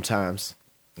jungle sometimes.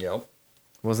 Yep.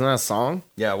 Wasn't that a song?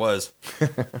 Yeah, it was.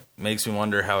 Makes me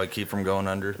wonder how I keep from going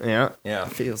under. Yeah. Yeah.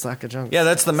 It feels like a jungle. Yeah,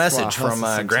 that's the Wow, message that's from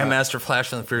the same Grandmaster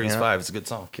Flash and the Furious Yeah. 5. It's a good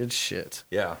song. Good shit.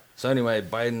 Yeah. So anyway,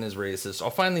 Biden is racist.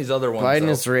 I'll find these other ones. Biden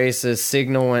though. is racist.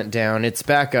 Signal went down. It's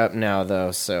back up now,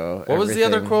 though. So What was the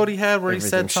other everything- quote he had where he everything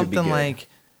said should be something good. like,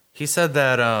 he said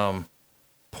that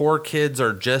poor kids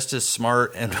are just as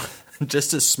smart and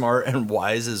just as smart and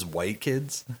wise as white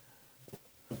kids?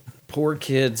 Poor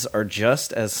kids are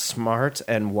just as smart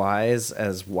and wise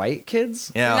as white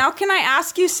kids? Yeah. Now, can I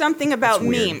ask you something about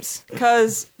weird. memes?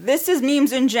 Because this is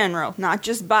memes in general, not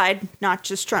just Biden, not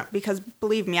just Trump. Because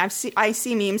believe me, I see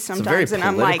memes It's a very sometimes, and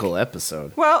I'm like, political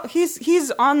episode. well, he's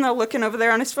on the looking over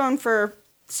there on his phone for.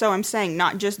 So I'm saying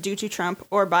not just due to Trump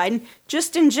or Biden,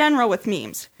 just in general with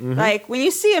memes. Mm-hmm. Like when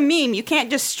you see a meme, you can't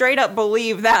just straight up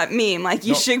believe that meme. Like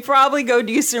you should probably go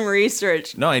do some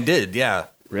research. No, I did, yeah.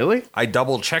 Really? I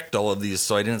double checked all of these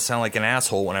so I didn't sound like an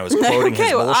asshole when I was quoting his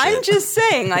Okay, well, bullshit. I'm just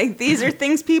saying, like these are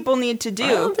things people need to I do.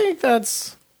 don't think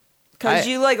that's... Because I-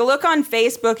 you like look on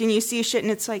Facebook and you see shit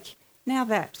and it's like, now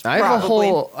that's I probably.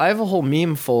 have a whole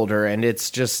meme folder, and it's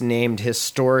just named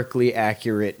historically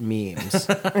accurate memes.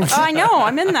 Oh, I know,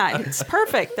 I'm in that. It's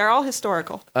perfect. They're all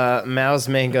historical. Mao's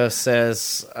Mango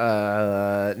says,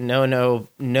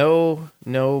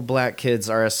 no black kids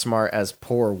are as smart as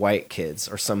poor white kids,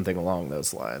 or something along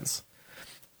those lines.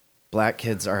 Black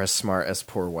kids are as smart as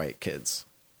poor white kids.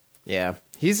 Yeah,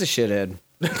 he's a shithead.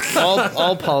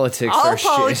 All politics All are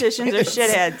shit. politicians are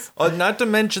shitheads. Not to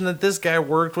mention that this guy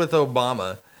worked with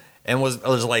Obama and was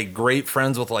like great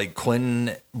friends with like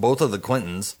Clinton, both of the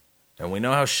Clintons. And we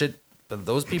know how but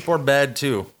those people are bad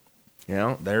too. You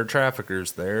know? They're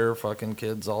traffickers. They're fucking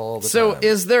kids all the So time.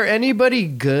 is there anybody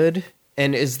good,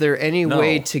 and is there any No.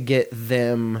 way to get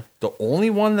them... The only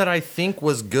one that I think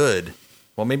was good,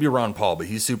 well, maybe Ron Paul, but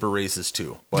he's super racist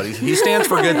too. But he stands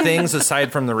for good things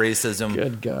aside from the racism,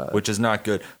 Good God. which is not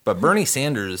good. But Bernie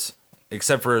Sanders,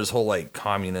 except for his whole like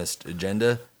communist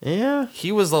agenda, Yeah.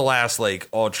 he was the last like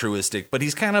altruistic. But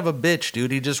he's kind of a bitch,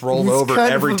 dude. He just rolled He's over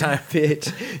kind every of a time.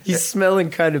 Bitch. He's smelling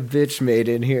kind of bitch made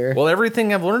in here. Well,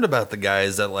 everything I've learned about the guy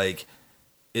is that like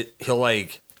he'll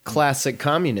like. Classic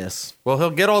communists. Well, he'll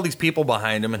get all these people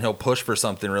behind him and he'll push for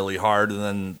something really hard, and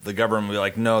then the government will be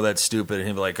like, no, that's stupid. And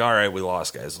he'll be like, all right, we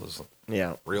lost, guys. Let's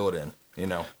Yeah. reel it in, you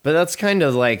know? But that's kind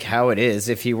of like how it is.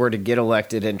 If he were to get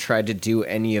elected and try to do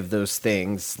any of those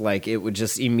things, like it would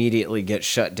just immediately get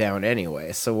shut down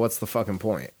anyway. So what's the fucking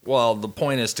point? Well, the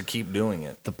point is to keep doing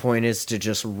it. The point is to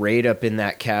just raid up in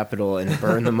that Capitol and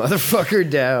burn the motherfucker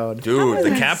down. Dude, That the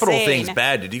was Capitol insane. thing's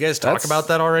bad. Did you guys talk That's- about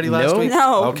that already last No. week?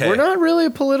 No. Okay. We're not really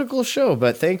a political show,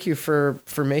 but thank you for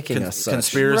making us such.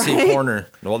 Conspiracy Right? corner.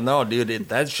 Well, no, dude,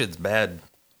 that shit's bad.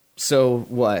 So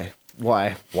why?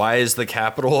 Why? Why is the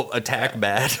Capitol attack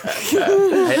bad?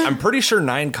 I'm pretty sure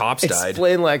 9 cops died.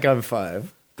 Explain like I'm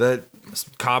 5. The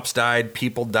cops died.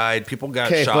 People died. People got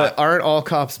Okay, shot. but aren't all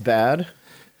cops bad?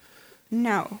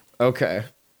 No. Okay.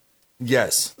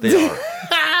 Yes, they are.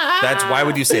 That's why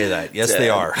would you say that? Yes, they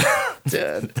are.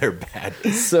 Dead. They're bad.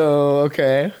 So,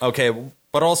 okay. Okay,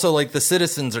 but also like the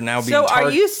citizens are now being. So are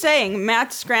you saying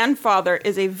Matt's grandfather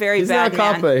is a very He's bad not a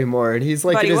cop man? anymore, and he's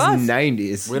like But in he his was.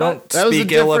 90s. We don't That was a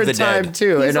speak ill of different the time dead.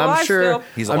 too, He's and I'm alive sure still.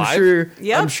 He's I'm alive? sure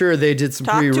Yep. I'm sure they did some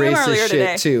Talked pretty to him racist earlier shit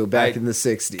today. too back I in the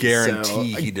 60s.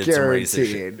 Guarantee so, he did guaranteed. some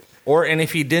racist shit. Or and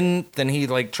if he didn't, then he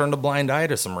like turned a blind eye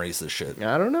to some racist shit.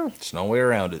 I don't know. There's no way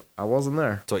around it. I wasn't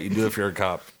there. That's what you do if you're a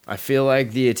cop. I feel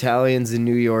like the Italians in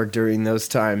New York during those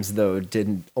times, though,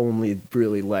 didn't only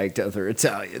really liked other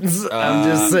Italians. I'm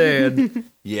just saying.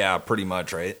 Yeah, pretty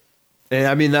much, right? And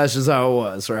I mean, that's just how it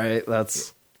was, right?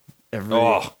 That's every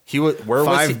he was where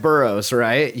was he? 5 boroughs,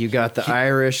 right? You got the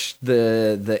Irish,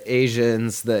 the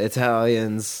Asians, the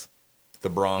Italians, The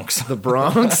Bronx. the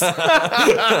Bronx,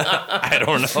 I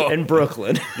don't know. and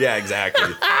Brooklyn. Yeah,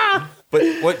 exactly.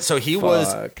 But what? So he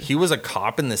Fuck. was a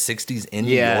cop in the '60s in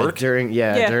New Yeah, York. during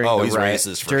Oh, the he's riot,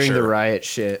 racist for during the sure. riot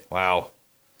shit. Wow.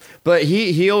 But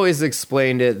he always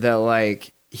explained it that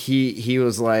like he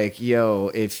was like, yo,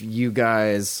 if you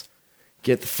guys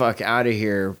get the fuck out of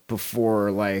here before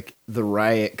like the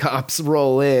riot cops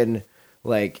roll in,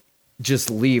 like just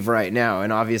leave right now.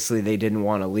 And obviously they didn't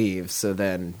want to leave, so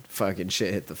then fucking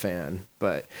shit hit the fan.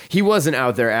 But he wasn't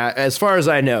out there, as far as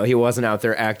I know, he wasn't out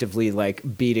there actively like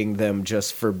beating them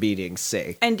just for beating's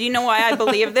sake. And do you know why I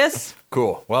believe this?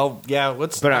 Cool. Well, yeah.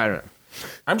 Let's. But I don't know.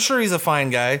 I'm sure he's a fine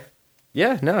guy.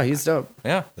 Yeah, no, he's dope.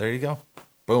 Yeah. There you go.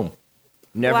 Boom.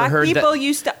 Never Black heard people that.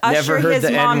 used to never usher heard his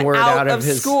the mom N-word out of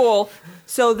his school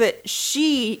so that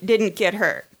she didn't get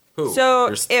hurt. Who? So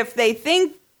There's- if they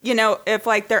think, if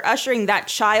like they're ushering that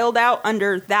child out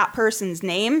under that person's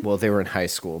name, Well, they were in high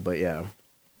school, but yeah.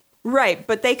 right,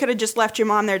 but they could have just left your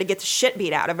mom there to get the shit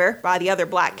beat out of her by the other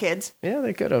black kids. Yeah,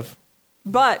 they could have.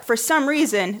 But for some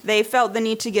reason, they felt the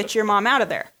need to get your mom out of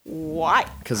there. Why?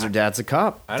 Because her dad's a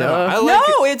cop. I don't know. I Duh. like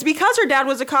No, it's because her dad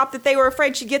was a cop that they were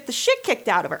afraid she'd get the shit kicked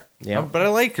out of her. Yeah. But I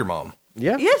like your mom.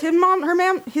 Yeah. Yeah,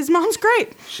 his mom's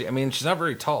great. I mean, she's not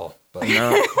very tall, but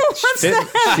No. What's that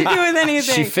have to do with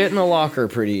anything? She fit in the locker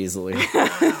pretty easily.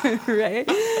 right?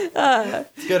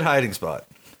 it's a good hiding spot.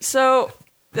 So,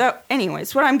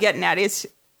 anyways, what I'm getting at is,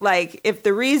 like, if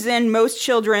the reason most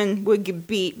children would get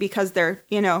beat because they're,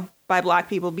 by black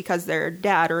people because their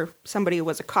dad or somebody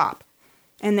was a cop,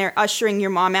 and they're ushering your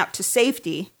mom out to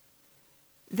safety,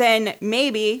 then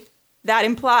maybe that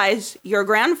implies your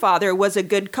grandfather was a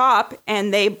good cop,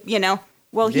 and they, he's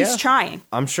Yeah. trying.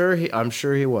 I'm sure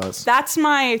he was. That's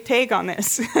my take on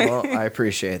this. Well, I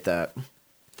appreciate that.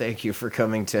 Thank you for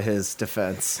coming to his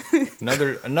defense.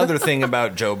 Another thing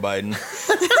about Joe Biden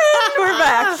We're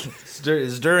back.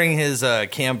 is during his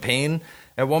campaign.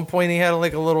 At one point, he had a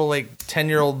little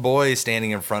 10-year-old boy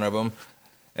standing in front of him,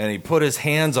 and he put his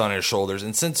hands on his shoulders.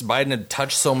 And since Biden had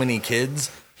touched so many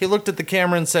kids, he looked at the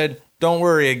camera and said, "Don't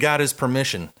worry, I got his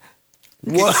permission."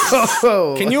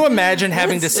 Whoa. Can you imagine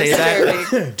having to say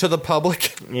that to the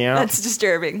public? Yeah. That's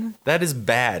disturbing. That is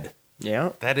bad.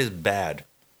 Yeah. That is bad.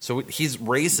 So he's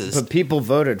racist. But people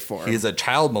voted for him. He's a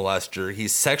child molester. He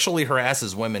sexually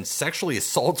harasses women, sexually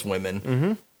assaults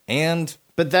women, and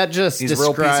But that just He's a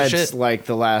real piece of describes shit. like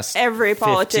the last Every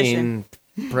 15 politician.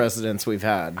 presidents we've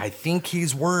had. I think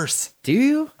he's worse. Do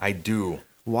you? I do.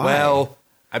 Why? Well,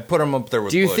 I put him up there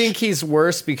with Do you Bush. think he's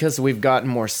worse because we've gotten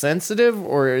more sensitive,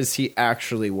 or is he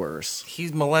actually worse? He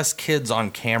molests kids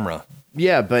on camera?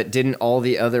 Yeah, but didn't all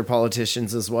the other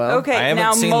politicians as well? I Okay, haven't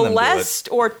now seen them do molest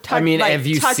or touch. I mean, like, have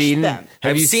you touch seen? them?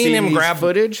 Have I've you seen him these grab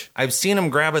footage? I've seen him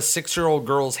grab a 6-year-old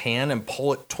girl's hand and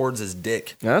pull it towards his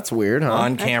dick That's weird, huh?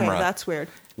 on Okay, camera. that's weird.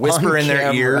 Whisper On in their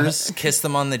camera. ears, kiss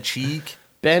them on the cheek.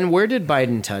 Ben, where did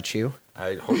Biden touch you?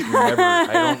 I hope you never.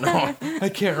 I don't know. I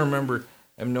can't remember.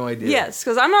 I have no idea. Yes,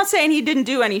 because I'm not saying he didn't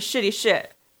do any shitty shit.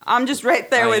 I'm just right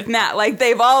there I- with Matt. Like,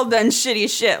 they've all done shitty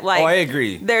shit. Like, Oh, I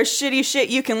agree. There's shitty shit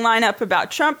you can line up about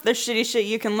Trump. There's shitty shit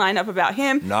you can line up about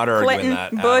him. Not arguing Clinton,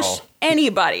 that at Bush, all.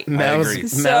 anybody. agree.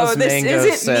 So Mouse this Mango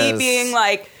isn't me says- being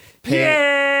like, Pay-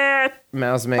 yeah.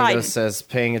 Mouse Mango Biden. says,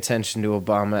 paying attention to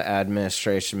Obama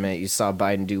administration meant you saw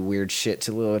Biden do weird shit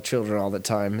to little children all the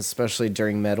time, especially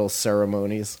during medal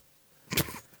ceremonies.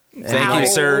 Thank Ow. you,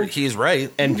 sir. He's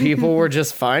right. And people were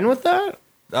just fine with that?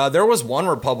 There was one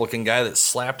Republican guy that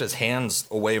slapped his hands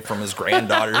away from his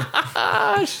granddaughter.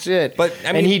 Ah, shit. But, I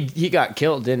and mean- he got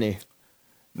killed, didn't he?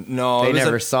 No, They it was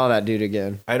never saw that dude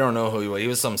again. I don't know who he was. He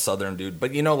was some southern dude.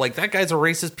 But, that guy's a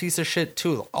racist piece of shit,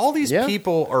 too. All these Yeah.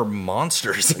 people are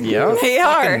monsters. Yeah. They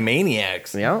Fucking are.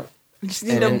 maniacs. Yeah. We just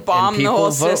need And- to and bomb the people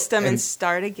whole vote- system and and-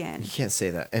 start again. You can't say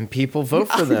that. And people vote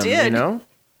for I them, did. you know?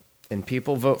 And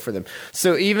people vote for them.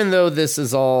 So even though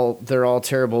they're all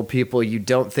terrible people, you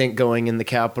don't think going in the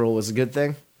Capitol was a good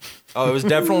thing? Oh, it was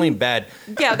definitely bad.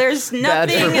 Yeah, there's Bad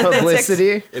nothing for that's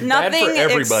publicity? Bad for nothing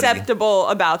everybody. acceptable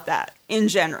about that in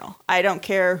general. I don't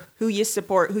care who you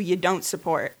support, who you don't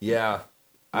support. Yeah.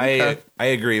 I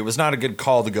agree. It was not a good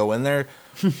call to go in there.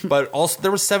 But also,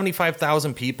 there was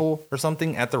 75,000 people or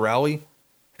something at the rally,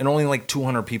 and only like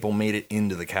 200 people made it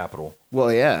into the Capitol.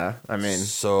 Well, yeah. I mean,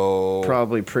 So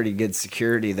probably pretty good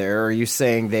security there. Or are you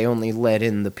saying they only let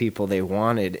in the people they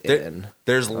wanted in?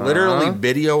 there's literally Uh-huh.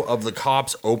 video of the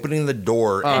cops opening the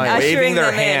door and And waving ushering their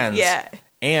them in, hands. yeah.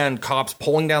 And cops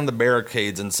pulling down the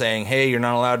barricades and saying, "Hey, you're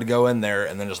not allowed to go in there,"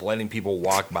 and then just letting people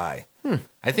walk by.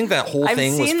 I think that whole I've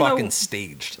thing was seen fucking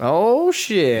staged. Oh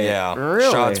shit! Yeah,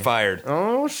 really? shots fired.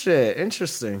 Oh shit!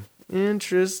 Interesting.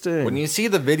 When you see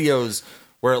the videos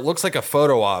where it looks like a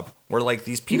photo op, where like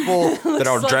these people that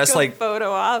are dressed like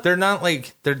photo op. they're not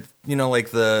like they're like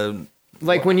the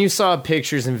like when you saw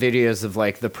pictures and videos of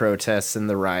like the protests and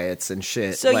the riots and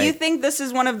shit. So like, you think this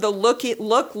is one of the look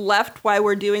left while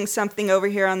we're doing something over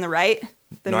here on the right?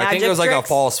 The no, I magic think it was like a tricks?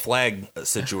 false flag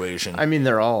situation. I mean,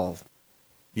 they're all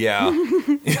Yeah,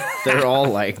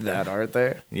 like that, aren't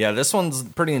they? yeah. This one's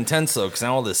pretty intense though, because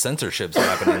now all this censorship's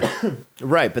happening.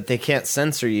 Right, but they can't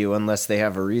censor you unless they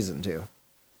have a reason to.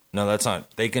 No, that's not.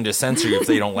 They can just censor you if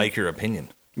they don't like your opinion.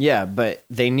 Yeah, but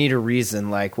they need a reason.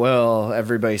 Like, well,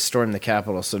 everybody stormed the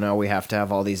Capitol, so now we have to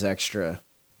have all these extra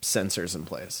sensors in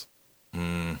place.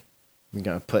 You're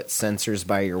gonna put sensors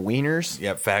by your wieners.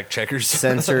 Yep, fact checkers.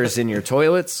 Sensors in your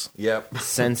toilets. Yep.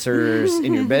 Sensors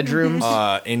in your bedrooms.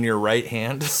 In your right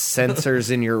hand.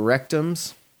 Sensors in your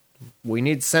rectums. We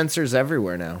need sensors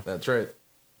everywhere now. That's right.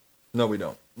 No, we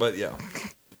don't. But yeah.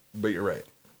 But you're right.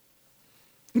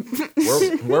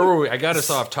 Where were we? I got us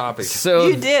off topic. So,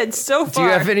 You did so far. do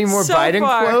you have any more so Biden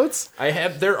far. quotes? I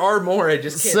have. There are more. I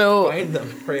just can't So- find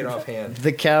them right offhand.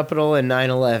 The Capitol and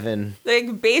 9/11.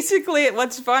 Like, basically,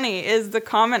 what's funny is the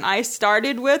comment I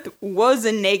started with was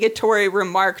a negatory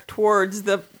remark towards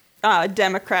the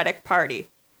Democratic Party.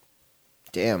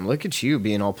 Damn, look at you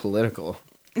being all political.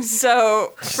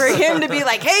 So for him to be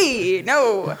like, "Hey,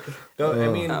 no," No, I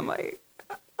mean, I'm like,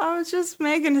 I was just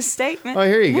making a statement. Oh,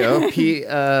 here you go.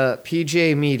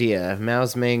 PJ Media,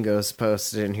 Mouse Mangoes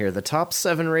posted in here the top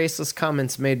 7 racist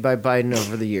comments made by Biden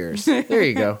over the years. There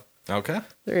you go. okay.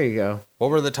 There you go. What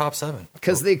were the top 7?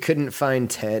 Because they couldn't find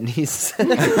 10, he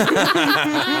said.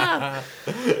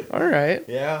 All right.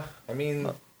 Yeah, I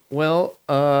mean, Well,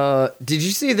 did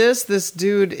you see this? This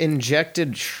dude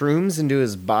injected shrooms into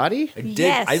his body I did.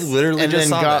 Yes. I literally and just then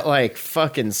saw got that. like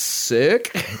fucking sick.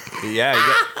 Yeah,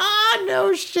 Ah,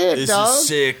 no shit, this dog. is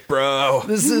sick, bro.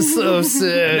 This is so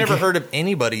sick. I've never heard of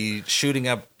anybody shooting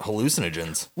up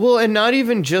hallucinogens. Well, and not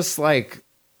even just like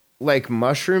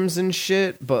mushrooms and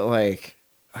shit, but like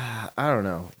I don't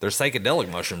know. They're psychedelic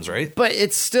mushrooms, right? But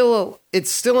it's still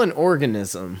an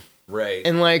organism. Right.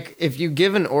 And like if you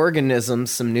give an organism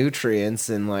some nutrients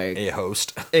and like A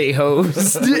host. a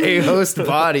host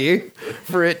body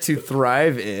for it to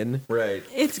thrive in. Right.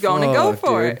 It's going to go Fuck,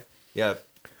 for dude. it. Yeah.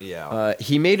 Yeah.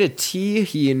 He made a tea.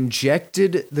 He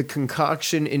injected the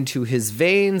concoction into his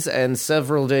veins, and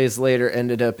several days later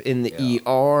ended up in the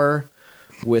ER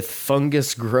with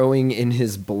fungus growing in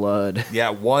his blood. Yeah,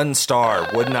 1 star.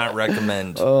 Would not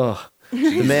recommend.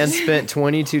 The man spent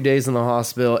 22 days in the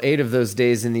hospital, 8 of those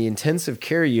days in the intensive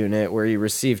care unit, where he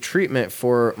received treatment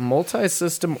for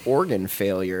multi-system organ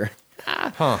failure.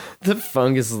 Huh. The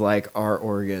fungus is like our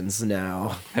organs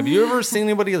now. Have you ever seen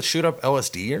anybody shoot up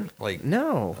LSD or like?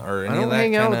 No, Or I any don't of that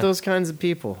hang out kinda- with those kinds of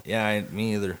people. Yeah,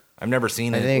 me either. I've never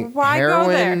seen it. I think Why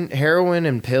go heroin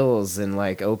and pills and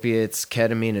like opiates,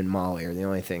 ketamine and Molly are the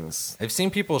only things. I've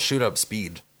seen people shoot up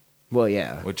speed, Well,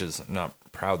 yeah. which is I'm not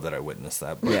proud that I witnessed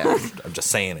that. But Yeah. I'm just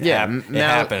saying it. Yeah, It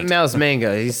happened. Mouse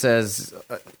Mango, he says,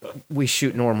 we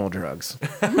shoot normal drugs.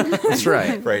 That's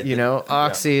right. Right. You know,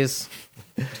 oxys,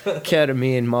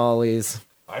 ketamine, mollies,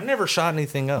 I've never shot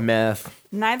anything up. meth.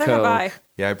 Neither Coke. have I.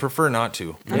 Yeah, I prefer not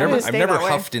to. I'm gonna I've stay never that way.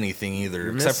 huffed anything either,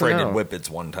 You're except for I missing did out. whippets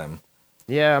one time.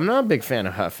 Yeah, I'm not a big fan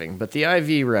of huffing, but the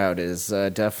IV route is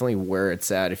definitely where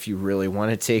it's at if you really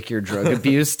want to take your drug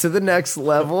abuse to the next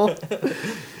level.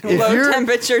 Low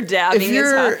temperature dabbing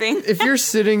is huffing. If you're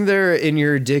sitting there in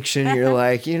your addiction, you're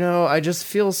like, I just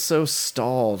feel so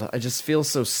stalled. I just feel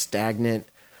so stagnant.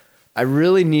 I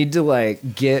really need to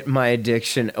like get my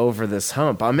addiction over this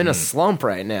hump. I'm in a slump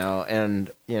right now,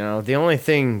 and the only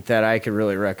thing that I could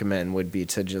really recommend would be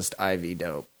to just IV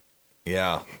dope.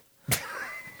 Yeah.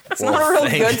 It's not a real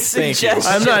thank- good thank you.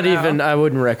 suggestion. I'm not though. even. I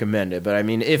wouldn't recommend it, but I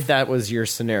mean, if that was your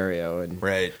scenario, and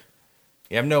Right.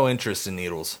 Yeah, I have no interest in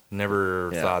needles.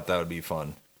 Never Yeah. thought that would be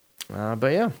fun. but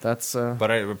yeah, that's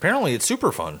But apparently it's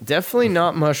super fun. definitely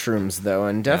not mushrooms though,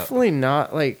 and definitely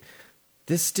not like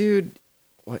this dude.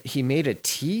 What he made a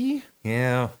tea?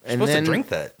 Yeah. You're And supposed then- to drink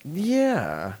that.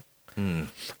 Yeah.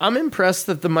 I'm impressed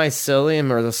that the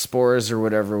mycelium or the spores or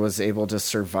whatever was able to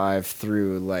survive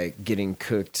through like getting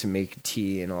cooked to make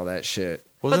tea and all that shit.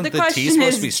 Wasn't the the tea question supposed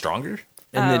is- to be stronger?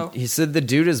 And Oh. he said the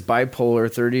dude is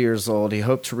bipolar, 30 years old. He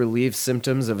hoped to relieve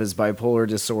symptoms of his bipolar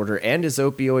disorder and his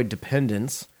opioid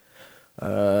dependence.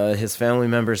 His family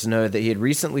members noted that he had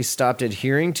recently stopped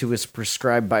adhering to his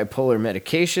prescribed bipolar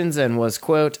medications and was,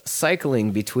 quote,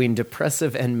 cycling between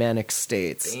depressive and manic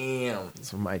states. Damn.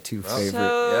 Those are my two favorite.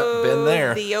 So, Yep, been there.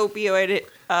 there. the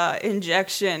opioid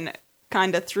injection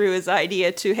kind of threw his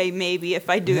idea to, hey, maybe if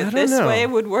I do it this way, it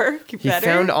would work He better.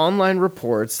 found online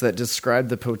reports that described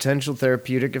the potential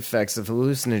therapeutic effects of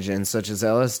hallucinogens such as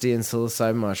LSD and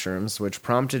psilocybin mushrooms, which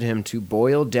prompted him to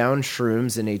boil down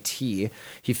shrooms in a tea.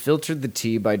 He filtered the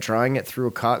tea by drawing it through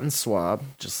a cotton swab,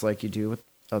 just like you do with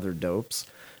other dopes,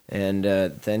 and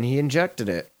then he injected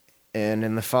it. And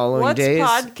in the following days...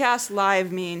 What's podcast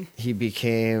live mean? He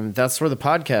became... That's where the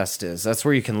podcast is. That's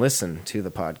where you can listen to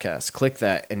the podcast. Click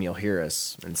that and you'll hear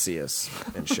us and see us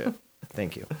and shit.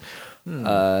 Thank you.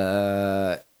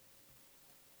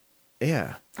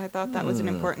 Yeah. I thought that was an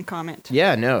important comment.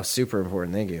 Yeah, no, super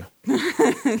important. Thank you.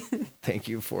 Thank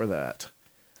you for that.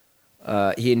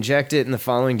 He injected it. In the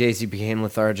following days, he became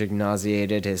lethargic,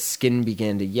 nauseated. His skin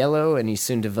began to yellow, and he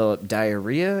soon developed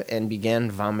diarrhea and began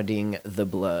vomiting the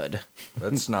blood.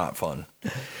 That's not fun.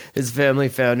 His family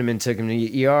found him and took him to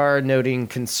the ER, noting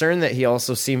concern that he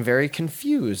also seemed very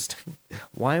confused.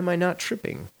 Why am I not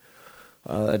tripping?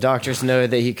 Doctors noted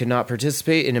that he could not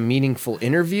participate in a meaningful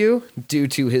interview due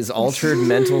to his altered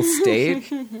mental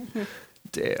state.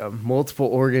 Damn. Multiple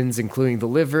organs, including the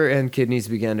liver and kidneys,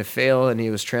 began to fail, and he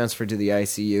was transferred to the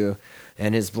ICU.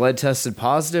 And his blood tested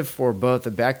positive for both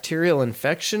a bacterial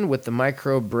infection with the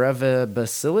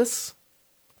microbrevibacillus,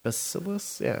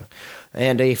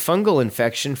 and a fungal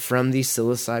infection from the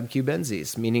psilocybe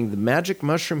cubensis, meaning the magic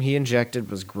mushroom he injected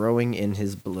was growing in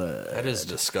his blood. That is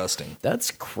disgusting.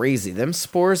 That's crazy. Them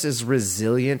spores is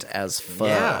resilient as fuck.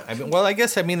 Yeah. I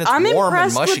guess it's I'm warm and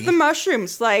impressed mushy. with the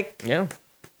mushrooms. Like, Yeah.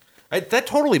 That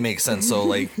totally makes sense. So,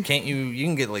 like, can't you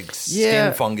can get, like,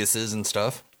 skin funguses and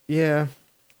stuff. Yeah.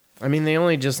 I mean, they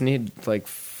only just need, like,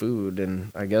 food,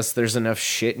 and I guess there's enough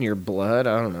shit in your blood.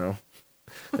 I don't know.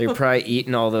 They were probably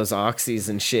eating all those oxys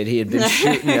and shit he had been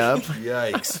shooting up.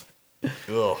 Yikes.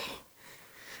 Ugh.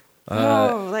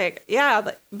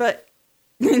 but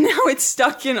now it's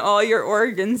stuck in all your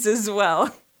organs as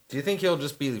well. Do you think he'll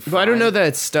just be fine? But I don't know that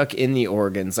it's stuck in the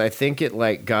organs. I think it,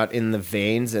 like, got in the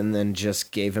veins and then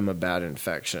just gave him a bad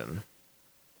infection.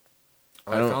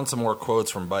 I found some more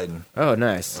quotes from Biden. Oh,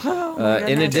 nice.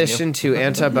 In addition to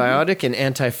antibiotic and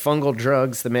antifungal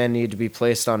drugs, the man needed to be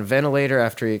placed on a ventilator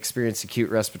after he experienced acute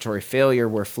respiratory failure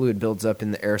where fluid builds up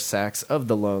in the air sacs of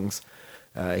the lungs.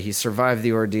 He survived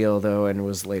the ordeal, though, and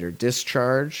was later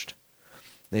discharged.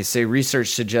 They say research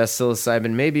suggests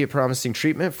psilocybin may be a promising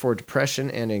treatment for depression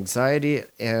and anxiety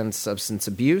and substance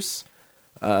abuse,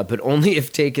 but only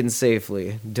if taken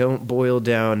safely. Don't boil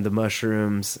down the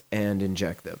mushrooms and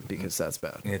inject them, because that's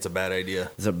bad. It's a bad idea.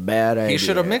 It's a bad idea. He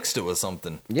should have mixed it with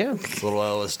something. Yeah. A little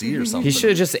LSD or something. He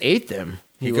should have just ate them.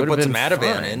 He could would've put some been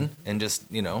Ativan fine. in and just,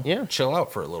 Yeah. chill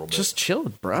out for a little bit. Just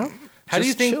chilled, bro. How do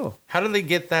you Just think? chill. How do they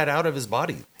get that out of his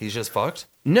body? He's just fucked.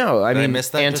 No, I Did I mean miss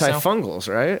that just now?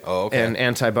 antifungals, right? Oh, okay. And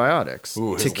antibiotics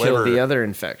Ooh, to his kill liver- the other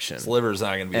infection. His liver's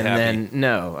not going to be And happy. then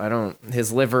no, I don't.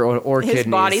 His liver or His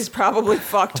kidneys. body's probably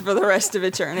fucked for the rest of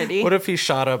eternity. What if he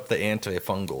shot up the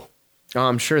antifungal? Oh,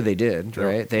 I'm sure they did, There-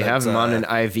 right? They have that's, him on an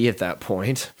IV at that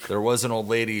point. There was an old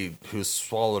lady who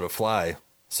swallowed a fly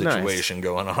situation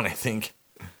going on, I think.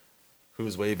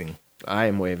 Who's waving? I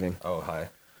am waving, Oh, hi.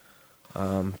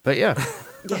 but yeah,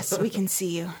 Yes, we can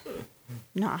see you.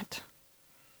 Not.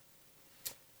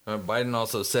 Biden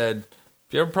also said,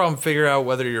 if you have a problem figure out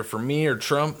whether you're for me or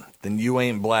Trump, then you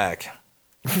ain't black.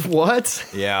 what?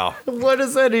 Yeah. What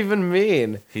does that even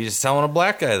mean? He's just telling a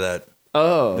black guy that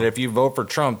Oh, if you vote for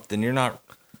Trump, then you're not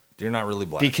really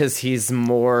black. because he's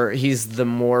the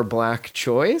more black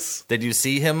choice. Did you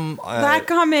see him? That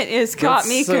comment has got that's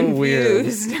me so weird.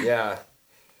 confused. Yeah.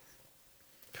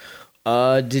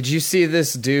 Did you see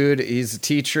this dude? He's a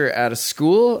teacher at a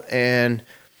school, and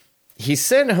he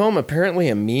sent home apparently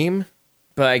a meme,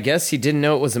 but I guess he didn't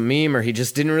know it was a meme, or he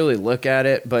just didn't really look at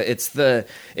it. But it's the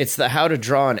how to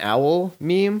draw an owl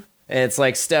meme, and it's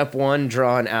like step 1,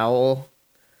 draw an owl,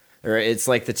 or it's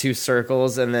like the 2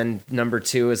 circles, and then number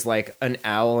 2 is like an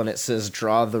owl, and it says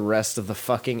draw the rest of the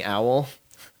fucking owl.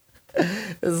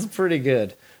 This is pretty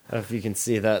good. I don't know if you can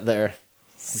see that there.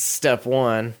 Step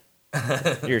 1.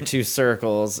 Your 2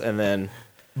 circles, and then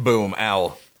Boom,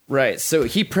 owl. right. So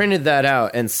he printed that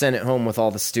out and sent it home with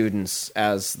all the students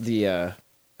as the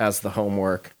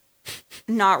homework.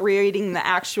 Not reading the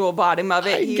actual bottom of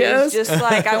it. I He guess. was just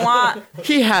like, I want.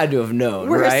 He had to have known,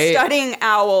 We're right? studying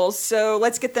owls, so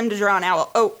let's get them to draw an owl.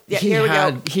 Oh, yeah, here we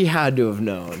go. He had to have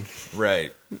known.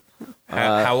 Right.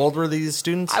 How old were these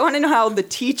students? I want to know how old the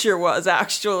teacher was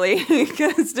actually,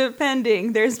 because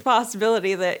depending, there's a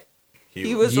possibility that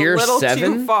he was Year a little 7?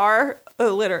 too far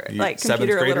illiterate, like Seventh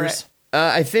computer graders? illiterate.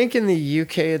 I think in the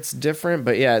UK it's different,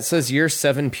 but yeah, it says year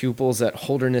 7 pupils at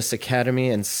Holderness Academy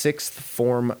and 6th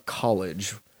form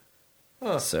college.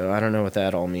 So I don't know what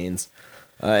that all means.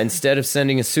 Instead of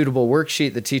sending a suitable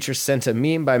worksheet, the teacher sent a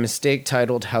meme by mistake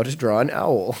titled "How to Draw an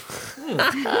Owl."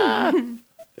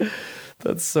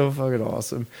 That's so fucking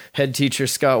awesome. Head teacher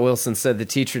Scott Wilson said the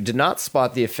teacher did not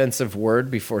spot the offensive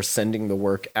word before sending the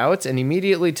work out and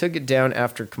immediately took it down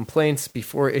after complaints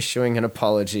before issuing an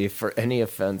apology for any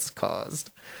offense caused.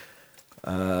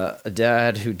 A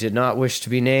dad who did not wish to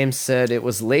be named said it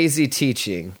was lazy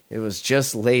teaching. It was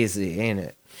just lazy, ain't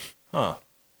it? Huh.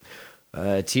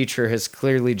 A teacher has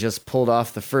clearly just pulled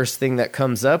off the first thing that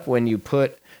comes up when you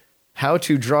put "how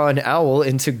to draw an owl"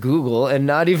 into Google and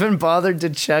not even bothered to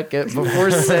check it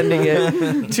before sending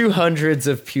it to hundreds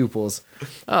of pupils.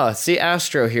 Oh, see,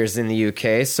 Astro here's in the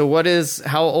UK. So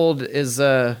how old is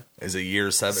it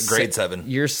year 7, grade 7?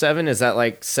 Year 7, is that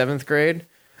like 7th grade?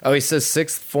 Oh, he says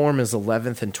 6th form is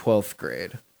 11th and 12th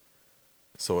grade.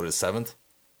 So it is 7th?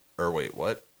 Or wait,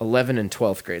 what? 11 and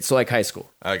 12th grade. So like high school.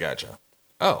 I gotcha.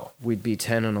 Oh. We'd be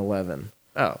 10 and 11.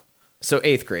 Oh. So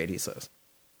 8th grade, he says.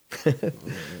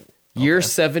 Year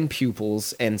 7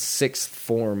 pupils and 6th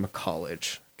form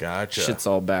college. Gotcha. Shit's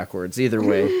all backwards. Either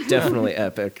way, definitely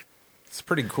epic. It's a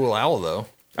pretty cool owl, though.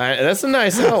 That's a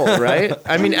nice owl, right?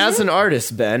 I mean, as an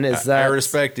artist, Ben, is that... I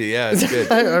respect it. Yeah, it's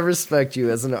good. I respect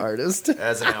you as an artist.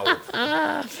 As an owl.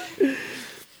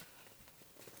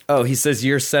 Oh, he says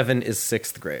year 7 is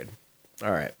 6th grade.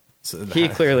 All right. So He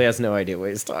clearly has no idea what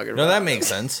he's talking about. No, that makes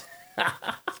sense.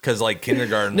 Because, like,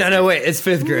 kindergarten... No, wait. It's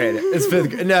 5th grade. It's 5th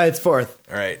grade. No, it's 4th.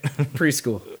 All right.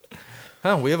 Preschool.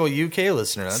 Oh, we have a UK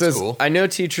listener. That's Says, cool. I know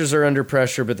teachers are under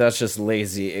pressure, but that's just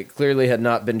lazy. It clearly had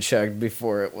not been checked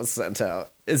before it was sent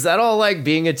out. Is that all, like,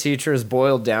 being a teacher is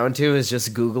boiled down to, is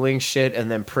just Googling shit and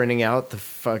then printing out the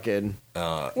fucking...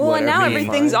 Well, and now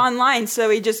everything's online, so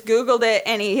he just Googled it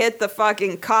and he hit the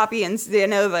fucking copy and,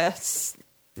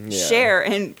 share,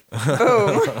 and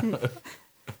boom.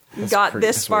 Got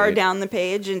this far sweet. down the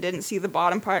page and didn't see the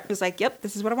bottom part. Was like, yep,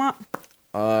 this is what I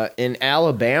want. In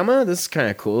Alabama, this is kind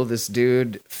of cool. This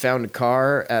dude found a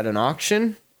car at an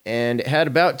auction, and it had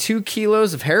about 2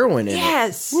 kilos of heroin in it.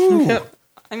 Yes.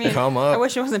 I mean, Come up. I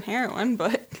wish it wasn't heroin,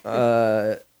 but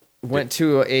Went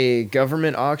to a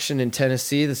government auction in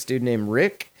Tennessee, this dude named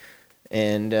Rick,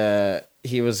 and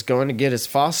he was going to get his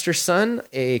foster son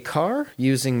a car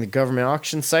using the government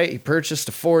auction site. He purchased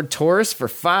a Ford Taurus for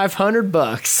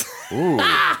 $500. Ooh.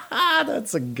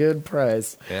 That's a good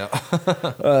price. Yeah.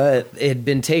 It had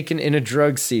been taken in a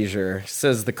drug seizure.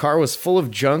 Says the car was full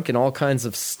of junk and all kinds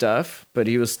of stuff, but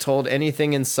he was told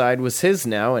anything inside was his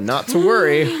now and not to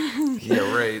worry.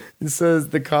 Yeah, right. It says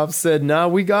the cops said, "Nah,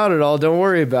 we got it all. Don't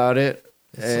worry about it."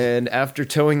 And after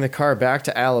towing the car back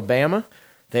to Alabama,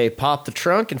 they popped the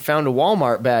trunk and found a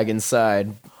Walmart bag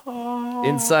inside.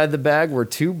 Inside the bag were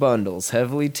 2 bundles,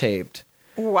 heavily taped.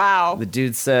 wow. The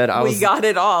dude said, We got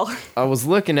it all. I was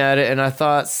looking at it and I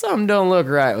thought, something don't look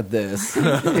right with this.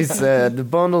 He said the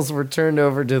bundles were turned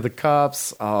over to the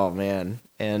cops. Oh, man.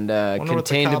 And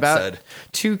contained about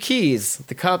 2 keys.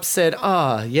 The cops said,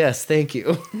 yes, thank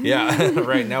you. Yeah,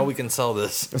 right. Now we can sell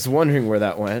this. I was wondering where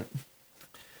that went.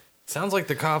 Sounds like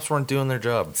the cops weren't doing their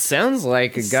job. Sounds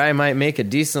like a guy might make a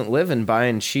decent living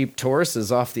buying cheap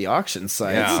Tauruses off the auction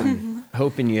sites and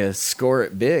hoping you score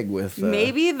it big with...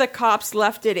 Maybe the cops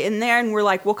left it in there and we're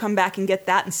like, we'll come back and get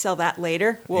that and sell that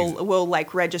later. We'll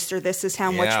like register this as how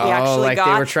much we actually like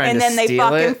got. They were trying and to then they steal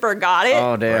fucking it? forgot it.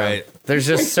 Oh, damn. Right. There's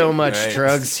just so much Right.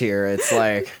 drugs here. It's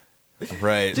like...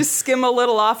 Right. Just skim a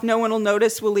little off. No one will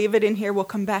notice. We'll leave it in here. We'll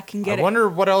come back and get I it. wonder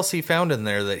what else he found in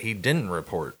there that he didn't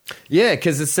report. Yeah,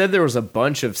 because it said there was a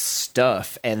bunch of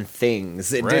stuff and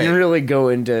things. It Right. didn't really go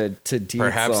into details.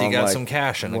 Perhaps he on, got like, some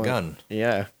cash and a what- gun.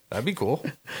 Yeah. That'd be cool.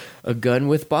 A gun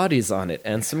with bodies on it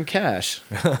and some cash.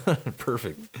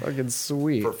 Perfect. Fucking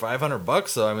sweet. For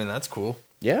 $500 though, I mean that's cool.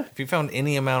 Yeah. If you found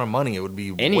any amount of money, it would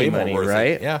be Any way money, more worth right?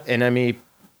 it. Yeah. And I mean,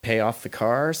 pay off the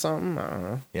car or something? I don't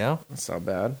know. Yeah. That's not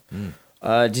bad.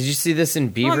 Did you see this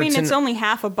in Beaverton? Well, I mean, it's only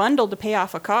half a bundle to pay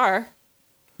off a car.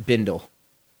 Bindle.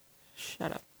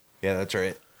 Shut up. Yeah, that's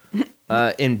right.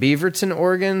 In Beaverton,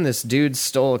 Oregon, this dude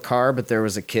stole a car, but there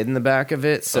was a kid in the back of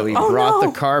it. So he Oh, brought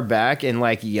no. the car back and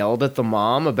like yelled at the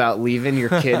mom about leaving your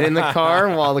kid in the car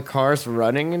while the car's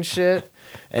running and shit.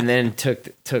 And then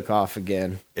took off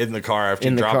again. In the car after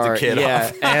In you the dropped car, the kid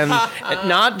yeah, off. and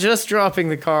not just dropping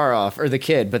the car off or the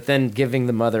kid, but then giving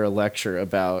the mother a lecture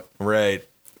about, Right.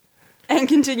 And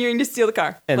continuing to steal the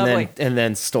car. Lovely.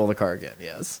 then stole the car again.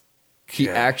 Yes, he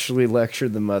Yeah. actually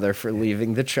lectured the mother for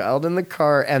leaving the child in the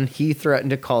car, and he threatened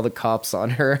to call the cops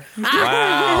on her.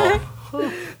 Wow.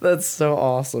 That's so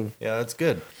awesome. Yeah, that's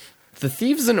good. The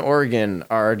thieves in Oregon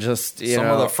are just, Some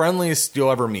of the friendliest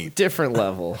you'll ever meet. different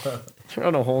level. They're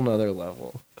on a whole nother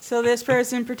level. So this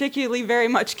person particularly very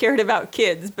much cared about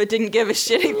kids, but didn't give a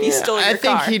shit if he stole your I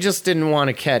think car. he just didn't want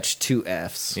to catch 2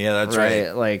 Fs. Yeah, that's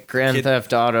right. Like Grand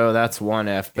Theft Auto, that's 1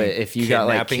 F. But if you got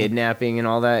like kidnapping and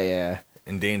all that, yeah.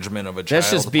 Endangerment of a child.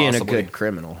 That's just being possibly. a good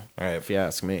criminal, All right. if you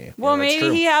ask me. Well, Yeah, that's maybe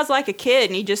true. he has like a kid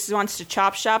and he just wants to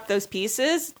chop shop those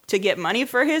pieces to get money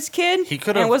for his kid. He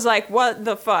could've- and was like, "What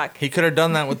the fuck?" He could have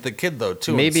done that with the kid though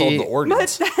too. Maybe- and sold the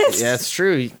organs. But that's, Yeah, it's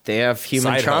true. They have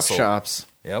human Side chop hustle. shops.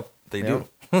 Yep, they Yep. do.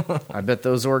 I bet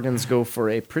those organs go for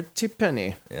a pretty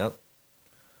penny. Yep.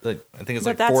 I think it's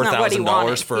but like that's not what he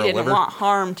wanted. $4,000 for He a didn't liver. want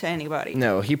harm to anybody.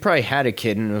 No, he probably had a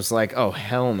kid and was like, "Oh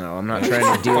hell no, I'm not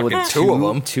trying to deal with Fucking two of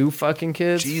 'em. 2 fucking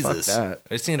kids." Jesus, Fuck that.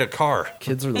 I just need a car.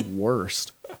 Kids are the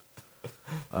worst.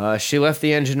 She left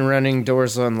the engine running,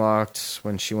 doors unlocked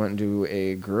when she went to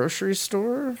a grocery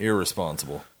store.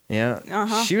 Irresponsible. Yeah,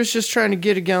 Uh-huh. she was just trying to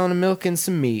get a gallon of milk and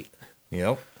some meat,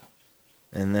 Yep.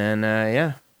 and then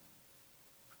yeah,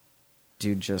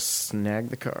 dude just snagged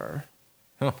the car.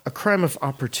 Huh. A crime of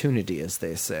opportunity, as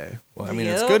they say. Well, I mean,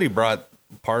 it's Yep. good he brought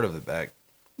part of it back.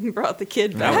 He brought the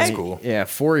kid That back. was cool. Yeah,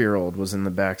 4-year-old was in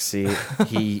the back seat.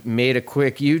 He made a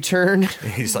quick U-turn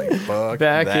He's like, fuck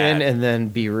back that. in and then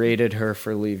berated her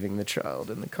for leaving the child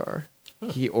in the car.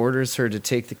 He orders her to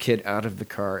take the kid out of the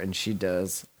car, and she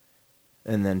does,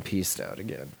 and then pieced out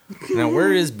again. Now,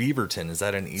 where is Beaverton? Is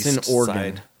that an east It's in Oregon.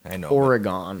 side? I know. but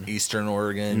Oregon. Eastern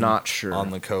Oregon. Not sure.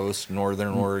 On the coast.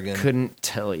 Northern Oregon. Couldn't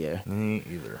tell you. Me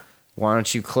either. Why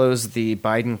don't you close the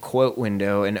Biden quote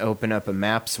window and open up a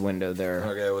maps window there?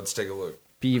 Okay, let's take a look.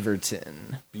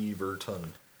 Beaverton.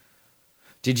 Beaverton.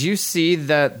 Did you see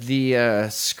that the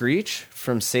Screech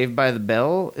from Saved by the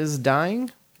Bell is dying?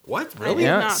 What? I Really? did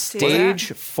Yeah, not see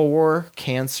stage 4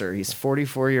 cancer. He's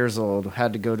 44 years old.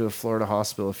 Had to go to a Florida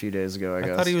hospital a few days ago, I I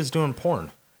guess. thought he was doing porn.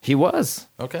 He was,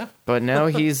 Okay. but now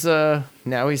he's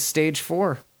stage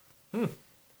 4.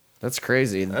 That's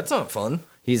crazy. That's not fun.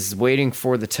 He's waiting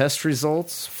for the test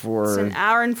results It's for an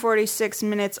hour and 46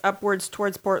 minutes upwards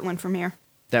towards Portland from here.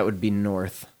 that would be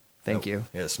north. Thank you.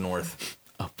 Yes, north.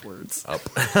 Upwards. Up.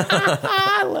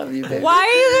 I love you, baby. Why are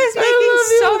you guys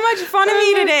making so much fun of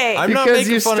me today? I'm not Because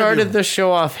making you fun of started you. the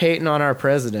show off hating on our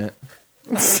president.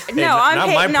 No, not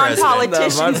I'm my hating on president.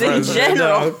 politicians in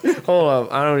general. No, hold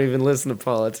up. I don't even listen to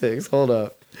politics. Hold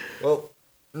up. Well,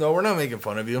 no, we're not making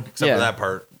fun of you, except Yeah. for that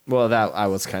part. Well, that I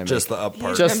was kind of Just the up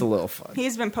part. just a little fun.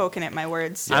 He's been poking at my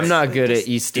words. I'm not good at Just-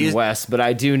 east and He's- west, but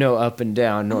I do know up and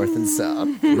down, north and south.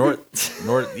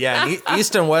 North, yeah, and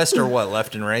east and west are what,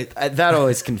 left and right? That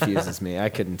always confuses me. I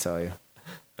couldn't tell you.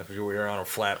 I figure we were on a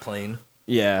flat plane.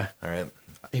 Yeah, All right,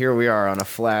 here we are on a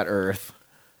flat Earth.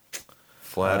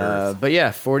 flat Earth. But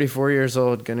yeah, 44 years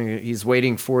old. He's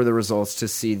waiting for the results to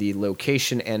see the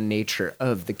location and nature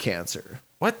of the cancer.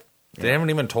 What? They haven't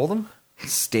even told him?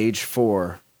 Stage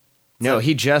 4. No,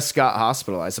 he just got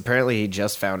hospitalized. Apparently, he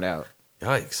just found out,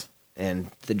 Yikes.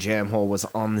 and the Jamhole was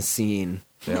on the scene.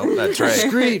 Yeah, that's right.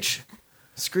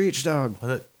 Screech, dog,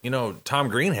 You know, Tom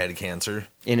Green had cancer.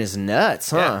 in his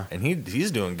nuts, huh? Yeah, and he's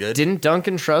doing good. Didn't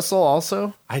Duncan Trussell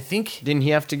also? I think, Didn't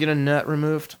he have to get a nut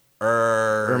removed?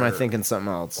 Or am I or thinking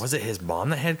something else? was it his mom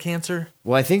that had cancer?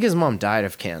 Well, I think his mom died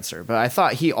of cancer, but I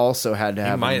thought he also had to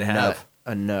have, might have.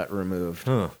 a nut removed.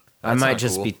 Huh. I That's might not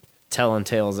just cool. be telling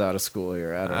tales out of school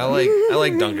here. I don't I know.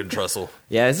 like Duncan Trussell.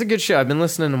 Yeah, it's a good show. I've been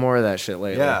listening to more of that shit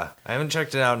lately. Yeah, I haven't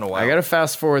checked it out in a while. I gotta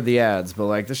fast forward the ads, but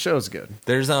like the show's good.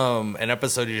 There's an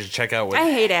episode you should check out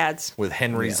I hate ads. with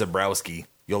Henry Zabrowski.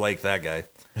 You'll like that guy.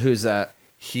 Who's that?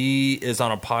 He is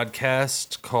on a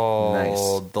podcast called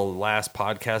Nice. The Last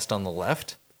Podcast on the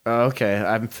Left. Oh, okay,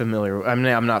 I'm familiar. I'm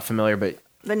not familiar, but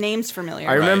The name's familiar.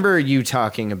 I remember you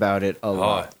talking about it a Oh,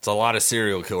 lot. it's a lot of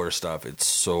serial killer stuff. It's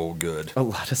so good. A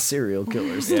lot of serial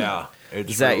killers. Yeah.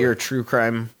 Is that your true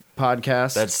crime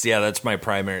podcast? That's my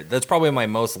primary. That's probably my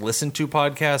most listened to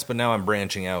podcast, but now I'm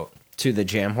branching out. To the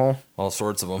Jamhole? All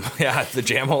sorts of them. Yeah, the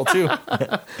Jamhole too.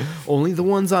 Only the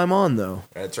ones I'm on, though.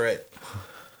 That's right.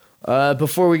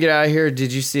 Before we get out of here,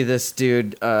 did you see this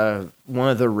dude? One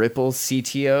of the Ripple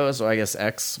CTOs, or I guess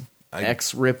X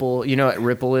Ripple. You know what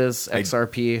Ripple is?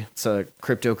 XRP. It's a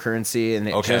cryptocurrency, and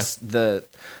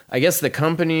I guess the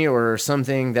company or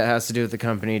something that has to do with the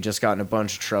company just got in a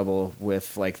bunch of trouble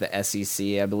with like the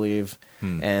SEC, I believe,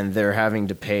 and they're having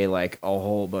to pay like a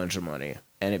whole bunch of money,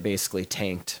 and it basically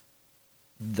tanked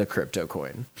the crypto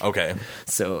coin. Okay.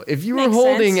 So if you were Makes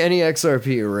holding sense. any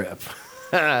XRP, rip.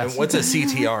 And what's a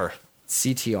CTR?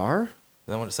 CTR? Is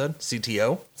that what it said?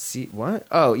 CTO? What?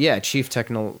 Oh, yeah, Chief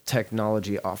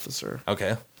Technology Officer.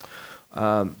 Okay.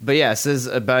 But yeah, it says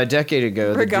about a decade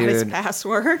ago, the Forgot his dude,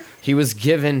 password. he was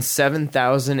given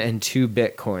 7,002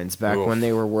 bitcoins back Oof. when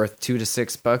they were worth $2 to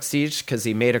 $6 each because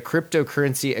he made a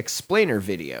cryptocurrency explainer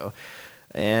video.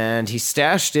 And he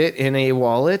stashed it in a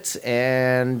wallet,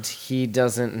 and he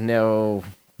doesn't know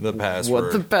The password.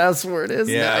 what the password is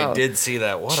Yeah, now. I did see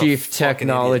that. What a Chief fucking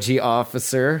Technology idiot.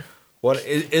 Officer.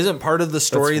 Isn't part of the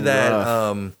story that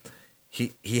rough.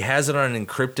 he has it on an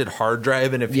encrypted hard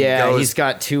drive, and if he Yeah, goes, he's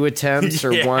got 2 attempts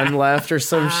or Yeah. 1 left or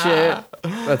some shit.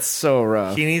 That's so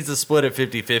rough. he needs to split it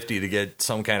 50-50 to get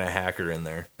some kind of hacker in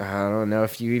there. I don't know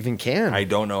if you even can. I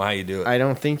don't know how you do it. I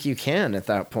don't think you can at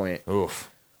that point. Oof.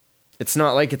 It's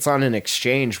not like it's on an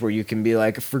exchange where you can be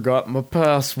like, I forgot my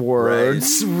password, Right.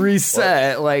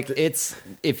 reset. Like, it's,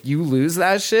 if you lose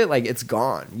that shit, like, it's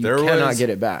gone. You There cannot was- get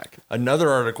it back.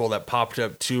 Another article that popped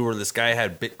up too, where this guy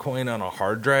had Bitcoin on a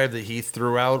hard drive that he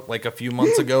threw out like a few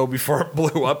months ago before it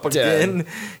blew up again.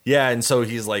 Yeah, and so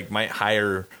he's like might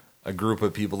hire a group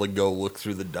of people to go look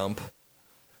through the dump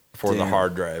for the Damn.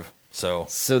 hard drive. So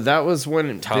So that was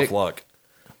when tough luck.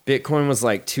 Bitcoin was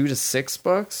like $2 to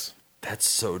 $6. That's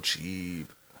so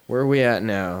cheap. Where are we at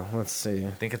now? Let's see. I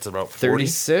think it's about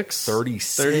 36?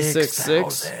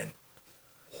 36,000.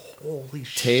 Holy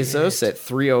shit. Tezos at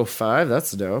 305.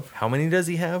 That's dope. How many does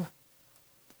he have?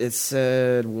 It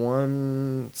said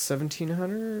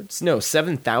 1,700? No,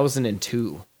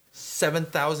 7,002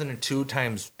 7,002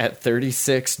 times. at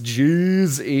 36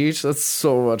 G's each. That's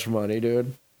so much money,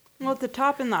 dude. Well, at the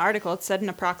top in the article, it said an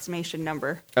approximation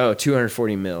number. Oh,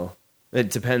 240 mil. It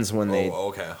depends when they Oh,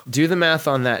 okay. do the math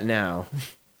on that now.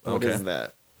 What is Okay.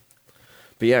 that?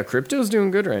 But yeah, crypto's doing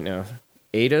good right now.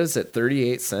 ADA's at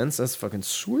 38 cents. That's fucking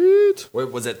sweet. Wait,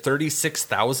 was it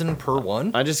 36,000 per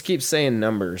one? I just keep saying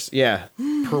numbers. Yeah,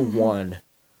 per one.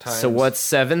 So Times- what's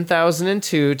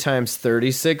 7,002 times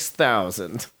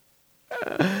 36,000?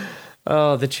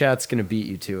 Oh, the chat's gonna beat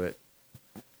you to it.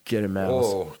 Get a mouse.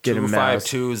 Oh, Get a mouse.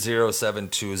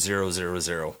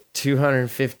 252072000.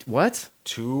 250. What?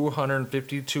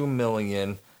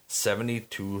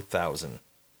 252,072,000.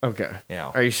 Okay.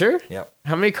 Yeah. Are you sure? Yep.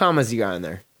 How many commas you got in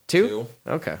there? 2? 2.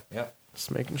 Okay. Yep.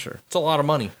 Just making sure. It's a lot of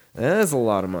money. That is a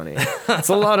lot of money. It's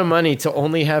a lot of money to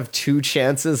only have 2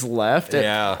 chances left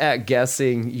Yeah. at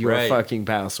guessing your Right. fucking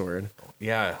password.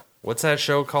 Yeah. What's that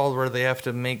show called where they have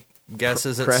to make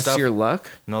guesses at Press stuff? your luck.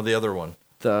 No, the other one.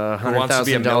 The Who Wants to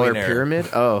Be a $100,000 Millionaire? pyramid.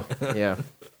 Oh, yeah.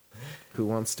 Who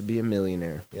wants to be a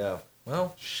millionaire? Yeah.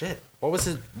 Well, shit. What was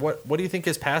his? What do you think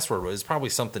his password was? It's probably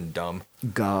something dumb.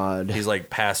 God. He's like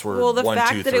password. Well, the 1,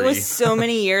 fact 2, that 3. it was so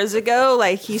many years ago,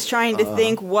 like he's trying to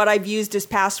think what I've used as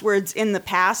passwords in the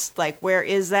past. Like, where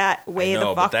is that way know,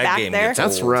 the but fuck that back game there? gets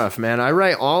That's old. rough, man. I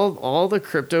write all the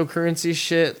cryptocurrency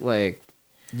shit. Like,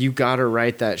 you gotta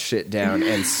write that shit down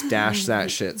and stash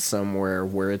that shit somewhere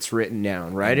where it's written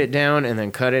down. Write it down and then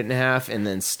cut it in half and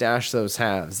then stash those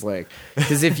halves. Like,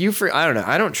 because if you, I don't know,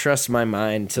 I don't trust my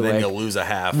mind to then like you'll lose a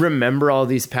half. remember all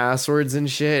these passwords and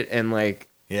shit. And like,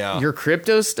 Yeah. your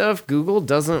crypto stuff, Google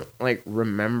doesn't like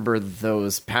remember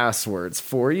those passwords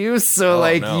for you. So Oh,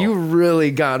 like, no. you really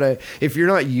gotta, if you're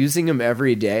not using them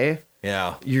every day,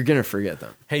 Yeah. you're gonna forget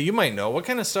them. Hey, you might know what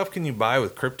kind of stuff can you buy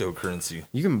with cryptocurrency?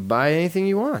 You can buy anything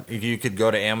you want. You could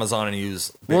go to Amazon and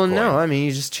use Bitcoin. Well, no, I mean,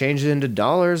 you just change it into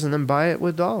dollars and then buy it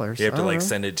with dollars. You have I to don't like know.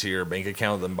 send it to your bank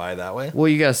account and then buy that way. Well,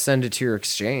 you gotta send it to your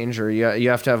exchange, or you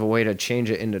have to have a way to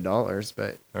change it into dollars.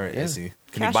 But All right, yeah. I see.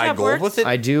 Can Cash you buy App gold works? with it?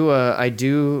 I do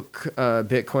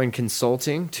Bitcoin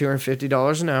consulting,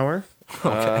 $250 an hour.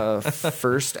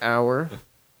 First hour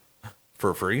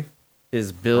For free?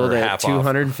 is billed Or at half off.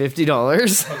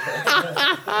 $250.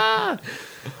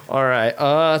 All right.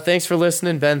 Thanks for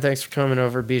listening, Ben. Thanks for coming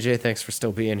over. BJ, thanks for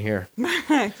still being here.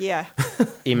 Yeah.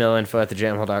 Email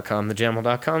info@thejamhole.com.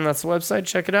 Thejamhole.com, that's the website.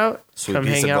 Check it out. Sweet Come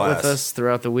piece hang of out with glass. us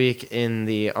throughout the week in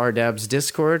the RDABS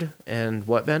Discord. And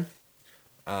what, Ben?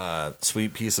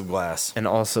 Sweet piece of glass. And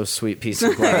also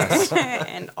sweetpieceofglass.com.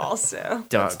 And also,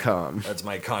 That's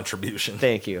my contribution.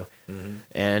 Thank you.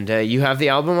 And you have the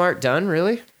album art done,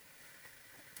 really?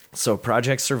 So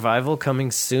Project Survival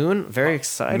coming soon. Very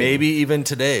exciting. Maybe even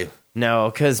today. No,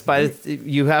 because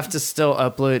you have to still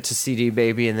upload it to CD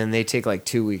Baby, and then they take like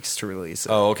 2 weeks to release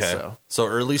it. Oh, okay. So. So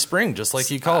early spring, just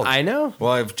like you called. I know.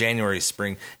 Well, I have January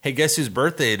spring. Hey, guess whose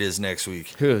birthday it is next week?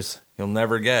 Whose? You'll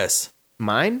never guess.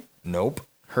 Mine? Nope.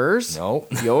 Hers? Nope.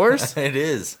 Yours? It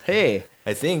is. Hey,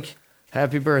 I think.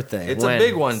 happy birthday. It's When? a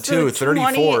big one, so too. it's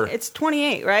 34. It's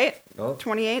 28, right? Oh.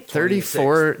 28?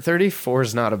 34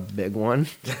 is not a big one.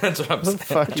 That's what I'm saying.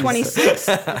 Fuck you. 26.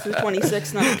 This is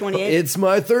 26, not 28. It's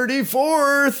my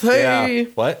 34th. Hey. Yeah.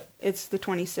 What? It's the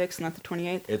 26th, not the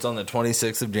 28th. It's on the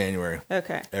 26th of January.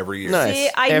 Okay. Every year. Nice. See,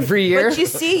 Every year? But you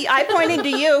see, I pointed to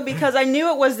you because I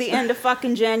knew it was the end of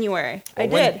fucking January. I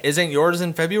did. Isn't yours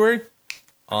in February?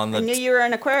 On the I knew you were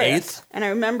an Aquarius. 8th? And I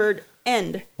remembered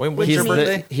end. When's He's your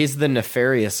birthday? he's the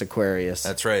nefarious Aquarius.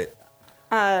 That's right.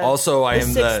 Also, I The am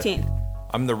 16th.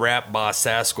 I'm the rap boss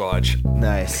Sasquatch.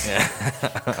 Nice.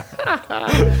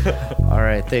 All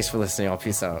right. Thanks for listening. I'll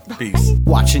peace out. Peace.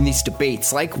 Watching these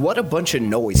debates like what a bunch of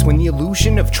noise when the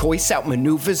illusion of choice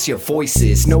outmaneuvers your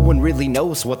voices. No one really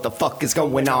knows what the fuck is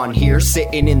going on here.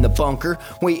 Sitting in the bunker,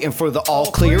 waiting for the all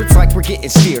clear. It's like we're getting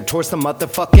steered towards the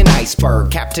motherfucking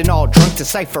iceberg. Captain all drunk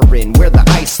deciphering where the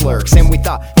ice lurks. And we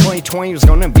thought 2020 was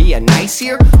gonna be a nice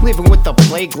year. Living with the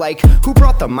plague like who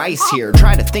brought the mice here?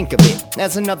 Try to think of it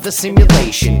as another simulation.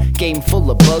 Game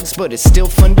full of bugs, but it's still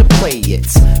fun to play.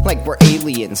 It's like we're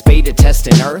aliens, beta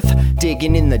testing Earth,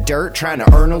 digging in the dirt, trying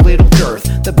to earn a little girth.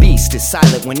 The beast is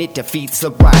silent when it defeats the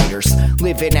riders,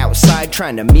 living outside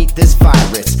trying to meet this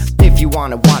virus. If you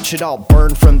wanna watch it all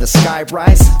burn from the sky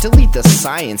rise, delete the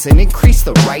science and increase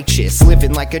the righteous.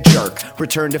 Living like a jerk,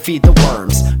 return to feed the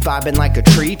worms. Vibing like a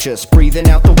tree, just breathing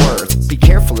out the words. Be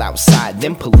careful outside,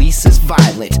 them police is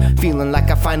violent. Feeling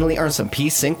like I finally earned some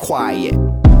peace and quiet.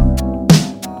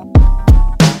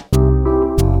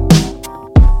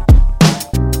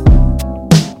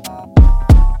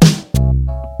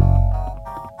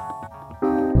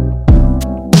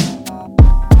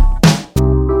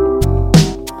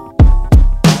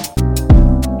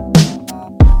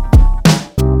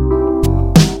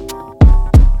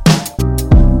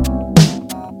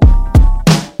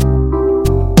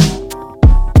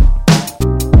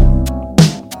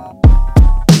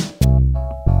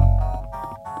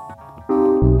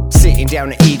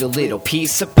 Down to eat a little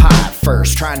piece of pie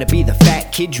first, trying to be the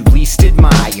fat kid you least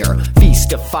admire.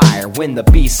 Feast of fire when the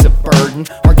beasts of burden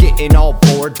are getting all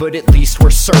bored, but at least we're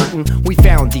certain we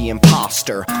found the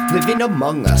imposter living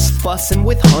among us, fussing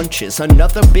with hunches.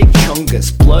 Another big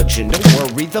chungus bludgeon.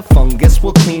 Don't worry, the fungus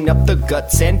will clean up the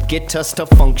guts and get us to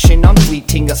function on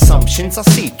fleeting assumptions. I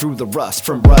see through the rust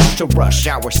from rush to rush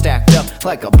hour, stacked up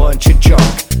like a bunch of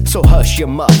junk. So hush your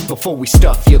muff before we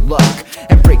stuff your luck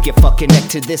and break your fucking neck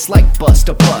to this like bust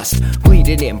a bust.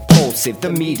 Bleeding impulsive, the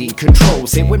meeting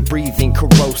controls it when breathing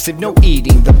corrosive. No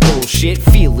eating the bullshit,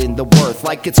 feeling the worth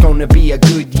like it's gonna be a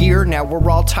good year. Now we're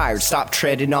all tired, stop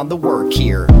treading on the work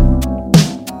here.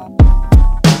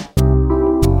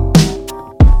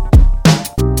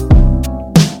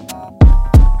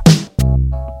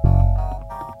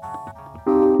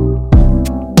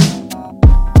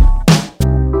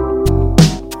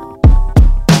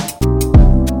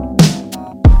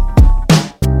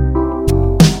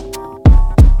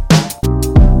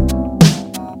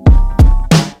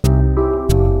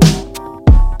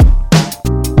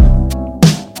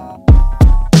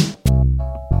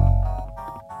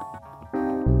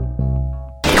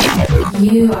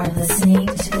 You are listening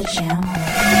to the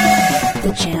Jamhole.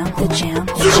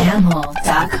 The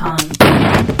Jamhole.com.